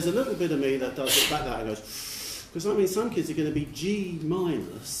 And there's a little bit of me that does it back that and goes, because I mean some kids are going to be G-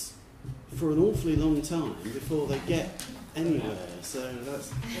 for an awfully long time before they get anywhere. So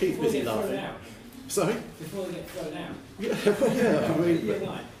that's Keith busy laughing. Sorry? Before they get thrown out. Yeah, well, yeah. I mean,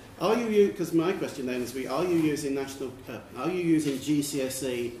 are you? Because my question then is: are you using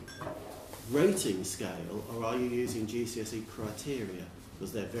GCSE rating scale, or are you using GCSE criteria?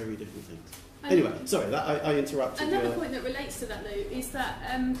 Because they're very different things. Anyway, sorry, that I interrupted. Another point that relates to that, though, is that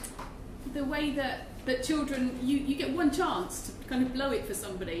the way that children, you get one chance to kind of blow it for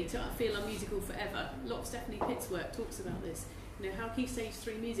somebody to feel unmusical forever. A lot of Stephanie Pitt's work talks about this. You know, how key stage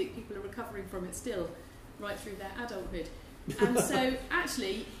 3 music, people are recovering from it still, right through their adulthood. And so,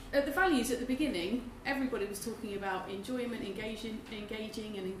 actually, at the values at the beginning, everybody was talking about enjoyment, engaging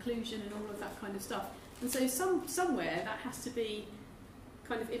and inclusion and all of that kind of stuff. And so somewhere that has to be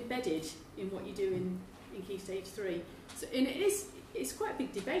kind of embedded in what you do in key stage 3. So, and it's quite a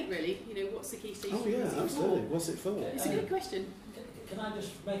big debate, really. You know, what's the key stage 3? Oh yeah, absolutely. What's it for? It's a good question. Can I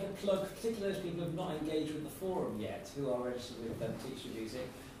just make a plug, particularly those people who have not engaged with the forum yet, who are registered with Teach the Music,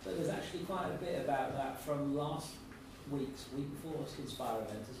 but there's actually quite a bit about that from last week before Inspire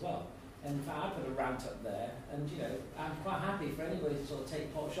event as well. And in fact, I put a rant up there, and you know, I'm quite happy for anybody to sort of take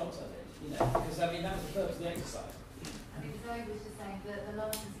pot shots at it, you know, because I mean that was the purpose of the exercise. I think Zoe was just saying that the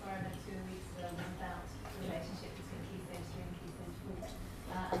last Inspire event 2 weeks ago was about the relationship between key stage 3 and key stage 4.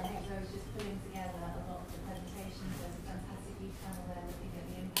 And I think Zoe was just pulling together a lot of the presentations. There's a fantastic youth panel there looking at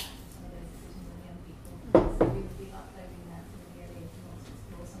the impact of some of those decisions on young people. So we will be uploading that to the VLE if you want to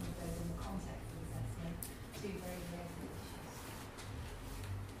explore some of those in the context of assessment. Two very, very good issues.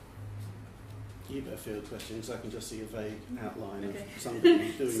 You better field questions, I can just see a vague outline of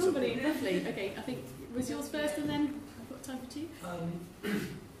somebody doing something. Lovely. Okay, I think was yours first, and then I've got time for 2.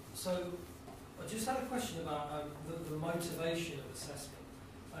 So I just had a question about the motivation of assessment.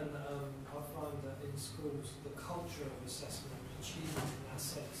 And I find that in schools, the culture of assessment, achievement in that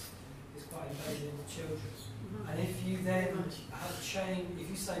sense, is quite embedded in the children. And if you then have if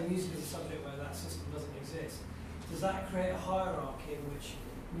you say music is a subject where that system doesn't exist, does that create a hierarchy in which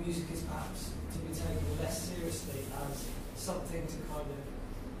music is perhaps to be taken less seriously as something to kind of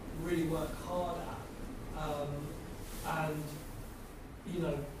really work hard at, And, you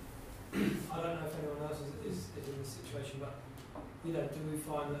know, I don't know if anyone else is in this situation, but, you know, do we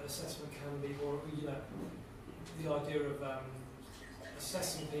find that assessment can be, or, you know, the idea of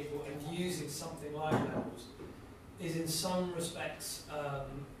assessing people and using something like levels is in some respects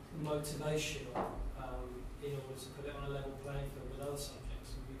motivational in order to put it on a level playing field with other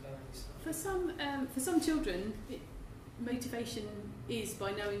subjects. And we've done any stuff. For some children, motivation is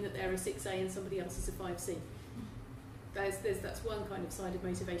by knowing that they're a 6A and somebody else is a 5C. That's one kind of side of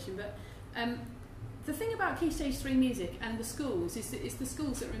motivation. But the thing about Key Stage 3 music and the schools is that it's the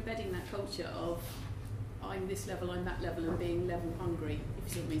schools that are embedding that culture of I'm this level, I'm that level, and being level hungry, if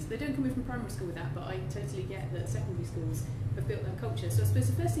you see what I mean. So they don't come in from primary school with that, but I totally get that secondary schools have built that culture. So I suppose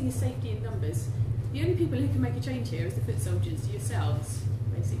the first thing is safety in numbers. The only people who can make a change here is the foot soldiers, yourselves,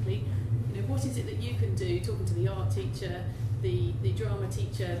 basically. You know, what is it that you can do, talking to the art teacher, the drama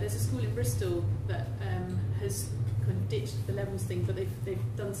teacher. There's a school in Bristol that has kind of ditched the levels thing, but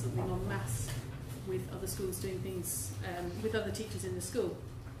they've done something on maths with other schools doing things with other teachers in the school.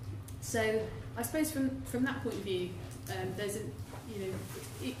 So I suppose from that point of view, there's a, you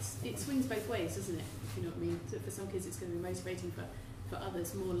know, it swings both ways, doesn't it? If you know what I mean. So for some kids it's going to be motivating, for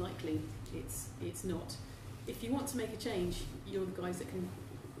others more likely it's not. If you want to make a change, you're the guys that can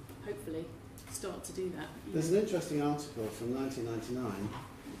hopefully start to do that. There's an interesting article from 1999.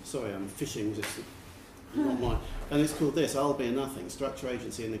 Sorry, I'm fishing, just not mine. And it's called this, I'll Be a Nothing, Structure,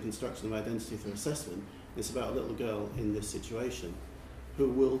 Agency and the Construction of Identity Through Assessment. It's about a little girl in this situation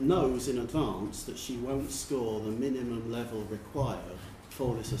who knows in advance that she won't score the minimum level required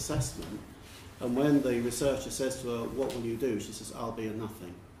for this assessment. And when the researcher says to her, what will you do? She says, I'll be a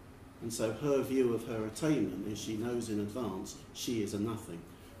nothing. And so her view of her attainment is she knows in advance she is a nothing.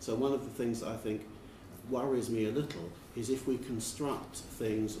 So one of the things that I think worries me a little is if we construct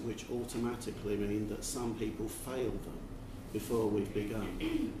things which automatically mean that some people fail them before we've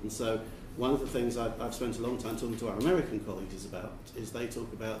begun. And so one of the things I've spent a long time talking to our American colleagues about is they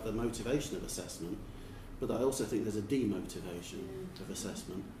talk about the motivation of assessment, but I also think there's a demotivation of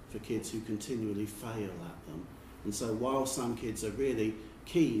assessment for kids who continually fail at them. And so while some kids are really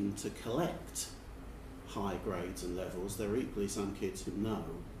keen to collect high grades and levels, there are equally some kids who know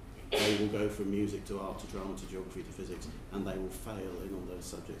they will go from music to art to drama to geography to physics, and they will fail in all those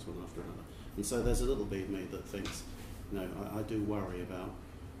subjects one after another. And so there's a little bit of me that thinks, you know, I do worry about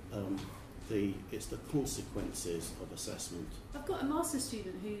it's the consequences of assessment. I've got a master's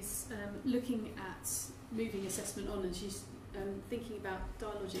student who's looking at moving assessment on, and she's thinking about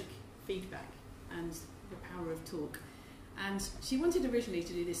dialogic feedback and the power of talk. And she wanted originally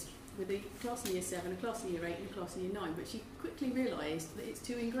to do this with a class in year 7, a class in year 8 and a class in year 9, but she quickly realised that it's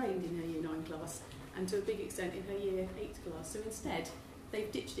too ingrained in her year 9 class and to a big extent in her year 8 class. So instead they've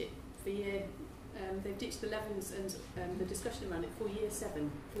ditched it for they've ditched the levels and the discussion around it for year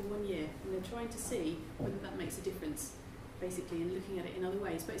 7 for 1 year, and they're trying to see whether that makes a difference basically, and looking at it in other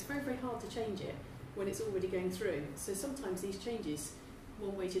ways. But it's very, very hard to change it when it's already going through. So sometimes these changes,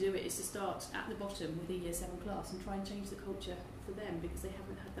 one way to do it is to start at the bottom with a year 7 class and try and change the culture for them because they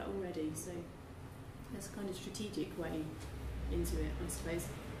haven't had that already. So there's a kind of strategic way into it, I suppose.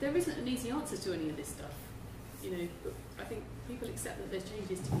 There isn't an easy answer to any of this stuff, you know, but I think people accept that there's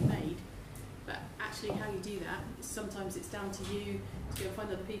changes to be made, but actually how you do that, sometimes it's down to you to go and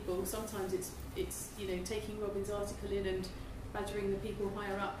find other people, sometimes it's you know, taking Robin's article in and badgering the people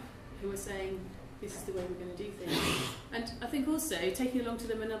higher up who are saying this is the way we're going to do things. And I think also taking along to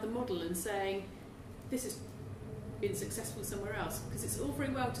them another model and saying this has been successful somewhere else, because it's all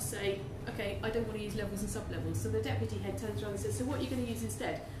very well to say, okay, I don't want to use levels and sub-levels. So the deputy head turns around and says, so what are you going to use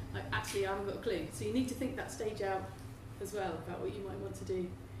instead? Like, actually, I haven't got a clue. So you need to think that stage out as well about what you might want to do.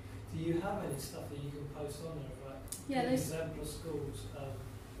 Do you have any stuff that you can post on there, like exemplar schools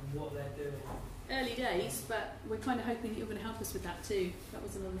and what they're doing? Early days, but we're kind of hoping that you're going to help us with that too. That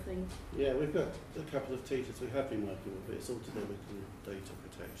was another thing. Yeah, we've got a couple of teachers we have been working with, but it's all to do with data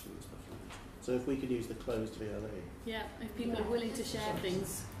protection and stuff like that. So if we can use the closed VLE. Yeah, if people are willing to share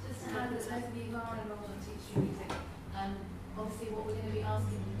things. Just to add, those of you who are involved in teaching music, obviously what we're going to be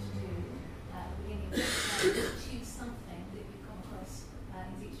asking you to do at the beginning of this is choose something that you've come across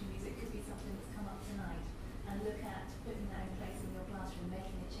in teaching music. Could be something that's come up tonight, and look at putting that in place in your classroom,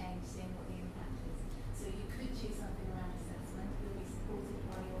 making a change, seeing what the impact is. So you could choose something around assessment. You'll be supported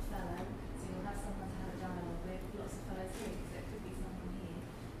by your fellow, so you'll have someone to have a dialogue with. Lots of fellows here, because there could be something here.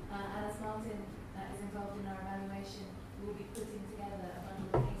 And as Martin is involved in our evaluation, we'll be putting together a bundle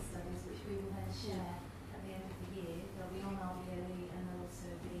of case studies which we will then share at the end of the year. They'll be on our VLE and they'll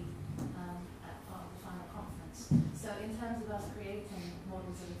also be at part of the final conference. So in terms of us creating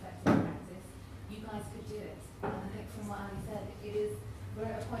models of effective practice, you organised could do it. And I think from what Ali said, we're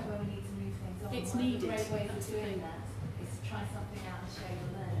at a point where we need to move things on. It's One needed. of the great ways of doing that is to try something out and share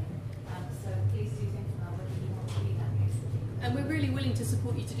your learning. So please do think about whether you want to be that person. And we're really willing to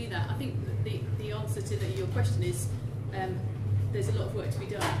support you to do that. I think that the answer to your question is there's a lot of work to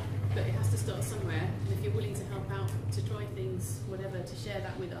be done, but it has to start somewhere. And if you're willing to help out, to try things, whatever, to share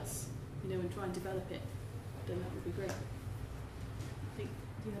that with us, and try and develop it, then that would be great. I think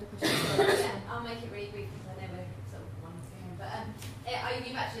you had a question. Yeah, I'll make it really brief because I know we're sort of one thing. But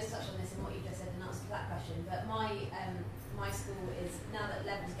you've actually just touched on this in what you just said in answer to that question. But my school is, now that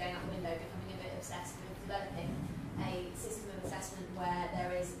levels going out the window, becoming a bit obsessed with developing a system of assessment where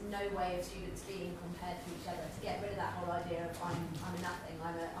there is no way of students being compared to each other, to get rid of that whole idea of I'm a nothing,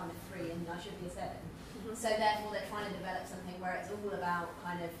 I'm a 3 and I should be a 7. Mm-hmm. So therefore they're trying to develop something where it's all about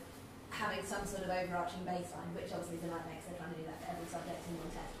kind of having some sort of overarching baseline, which obviously is a nightmare because they're trying to do that for every subject in one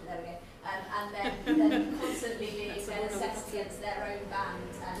test, but there we go. And then constantly being assessed against their own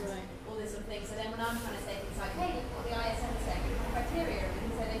band and all this sort of thing. So then when I'm trying to say things like, hey, look what the ISM is saying, criteria, and we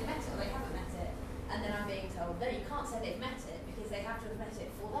can say they've met it or they haven't met it, and then I'm being told, no, you can't say they've met it because they have to have met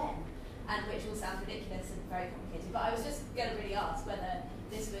it for them, and which all sounds ridiculous and very complicated. But I was just going to really ask whether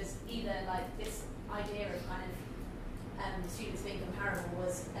this was either like this idea of kind of students being comparable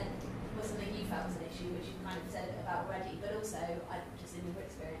was something you felt was an issue, which you kind of said about already, but also just in your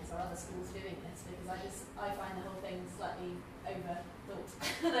experience, are other schools doing this? Because I find the whole thing slightly overthought,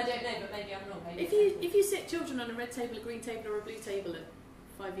 and I don't know, but maybe I'm wrong. Maybe if you sit children on a red table, a green table, or a blue table at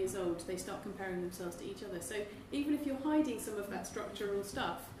 5 years old, they start comparing themselves to each other. So even if you're hiding some of that structural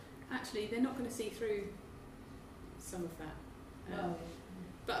stuff, actually they're not going to see through some of that.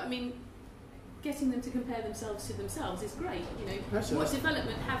 But I mean, getting them to compare themselves to themselves is great. Actually, what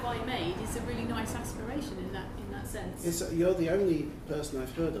development have I made is a really nice aspiration in that sense. You're the only person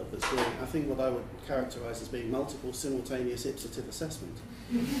I've heard of that's doing, I think, what I would characterise as being multiple simultaneous ipsative assessment.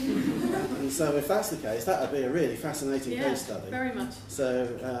 And so if that's the case, that would be a really fascinating case study. Very much.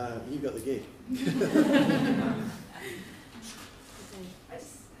 So you got the gig.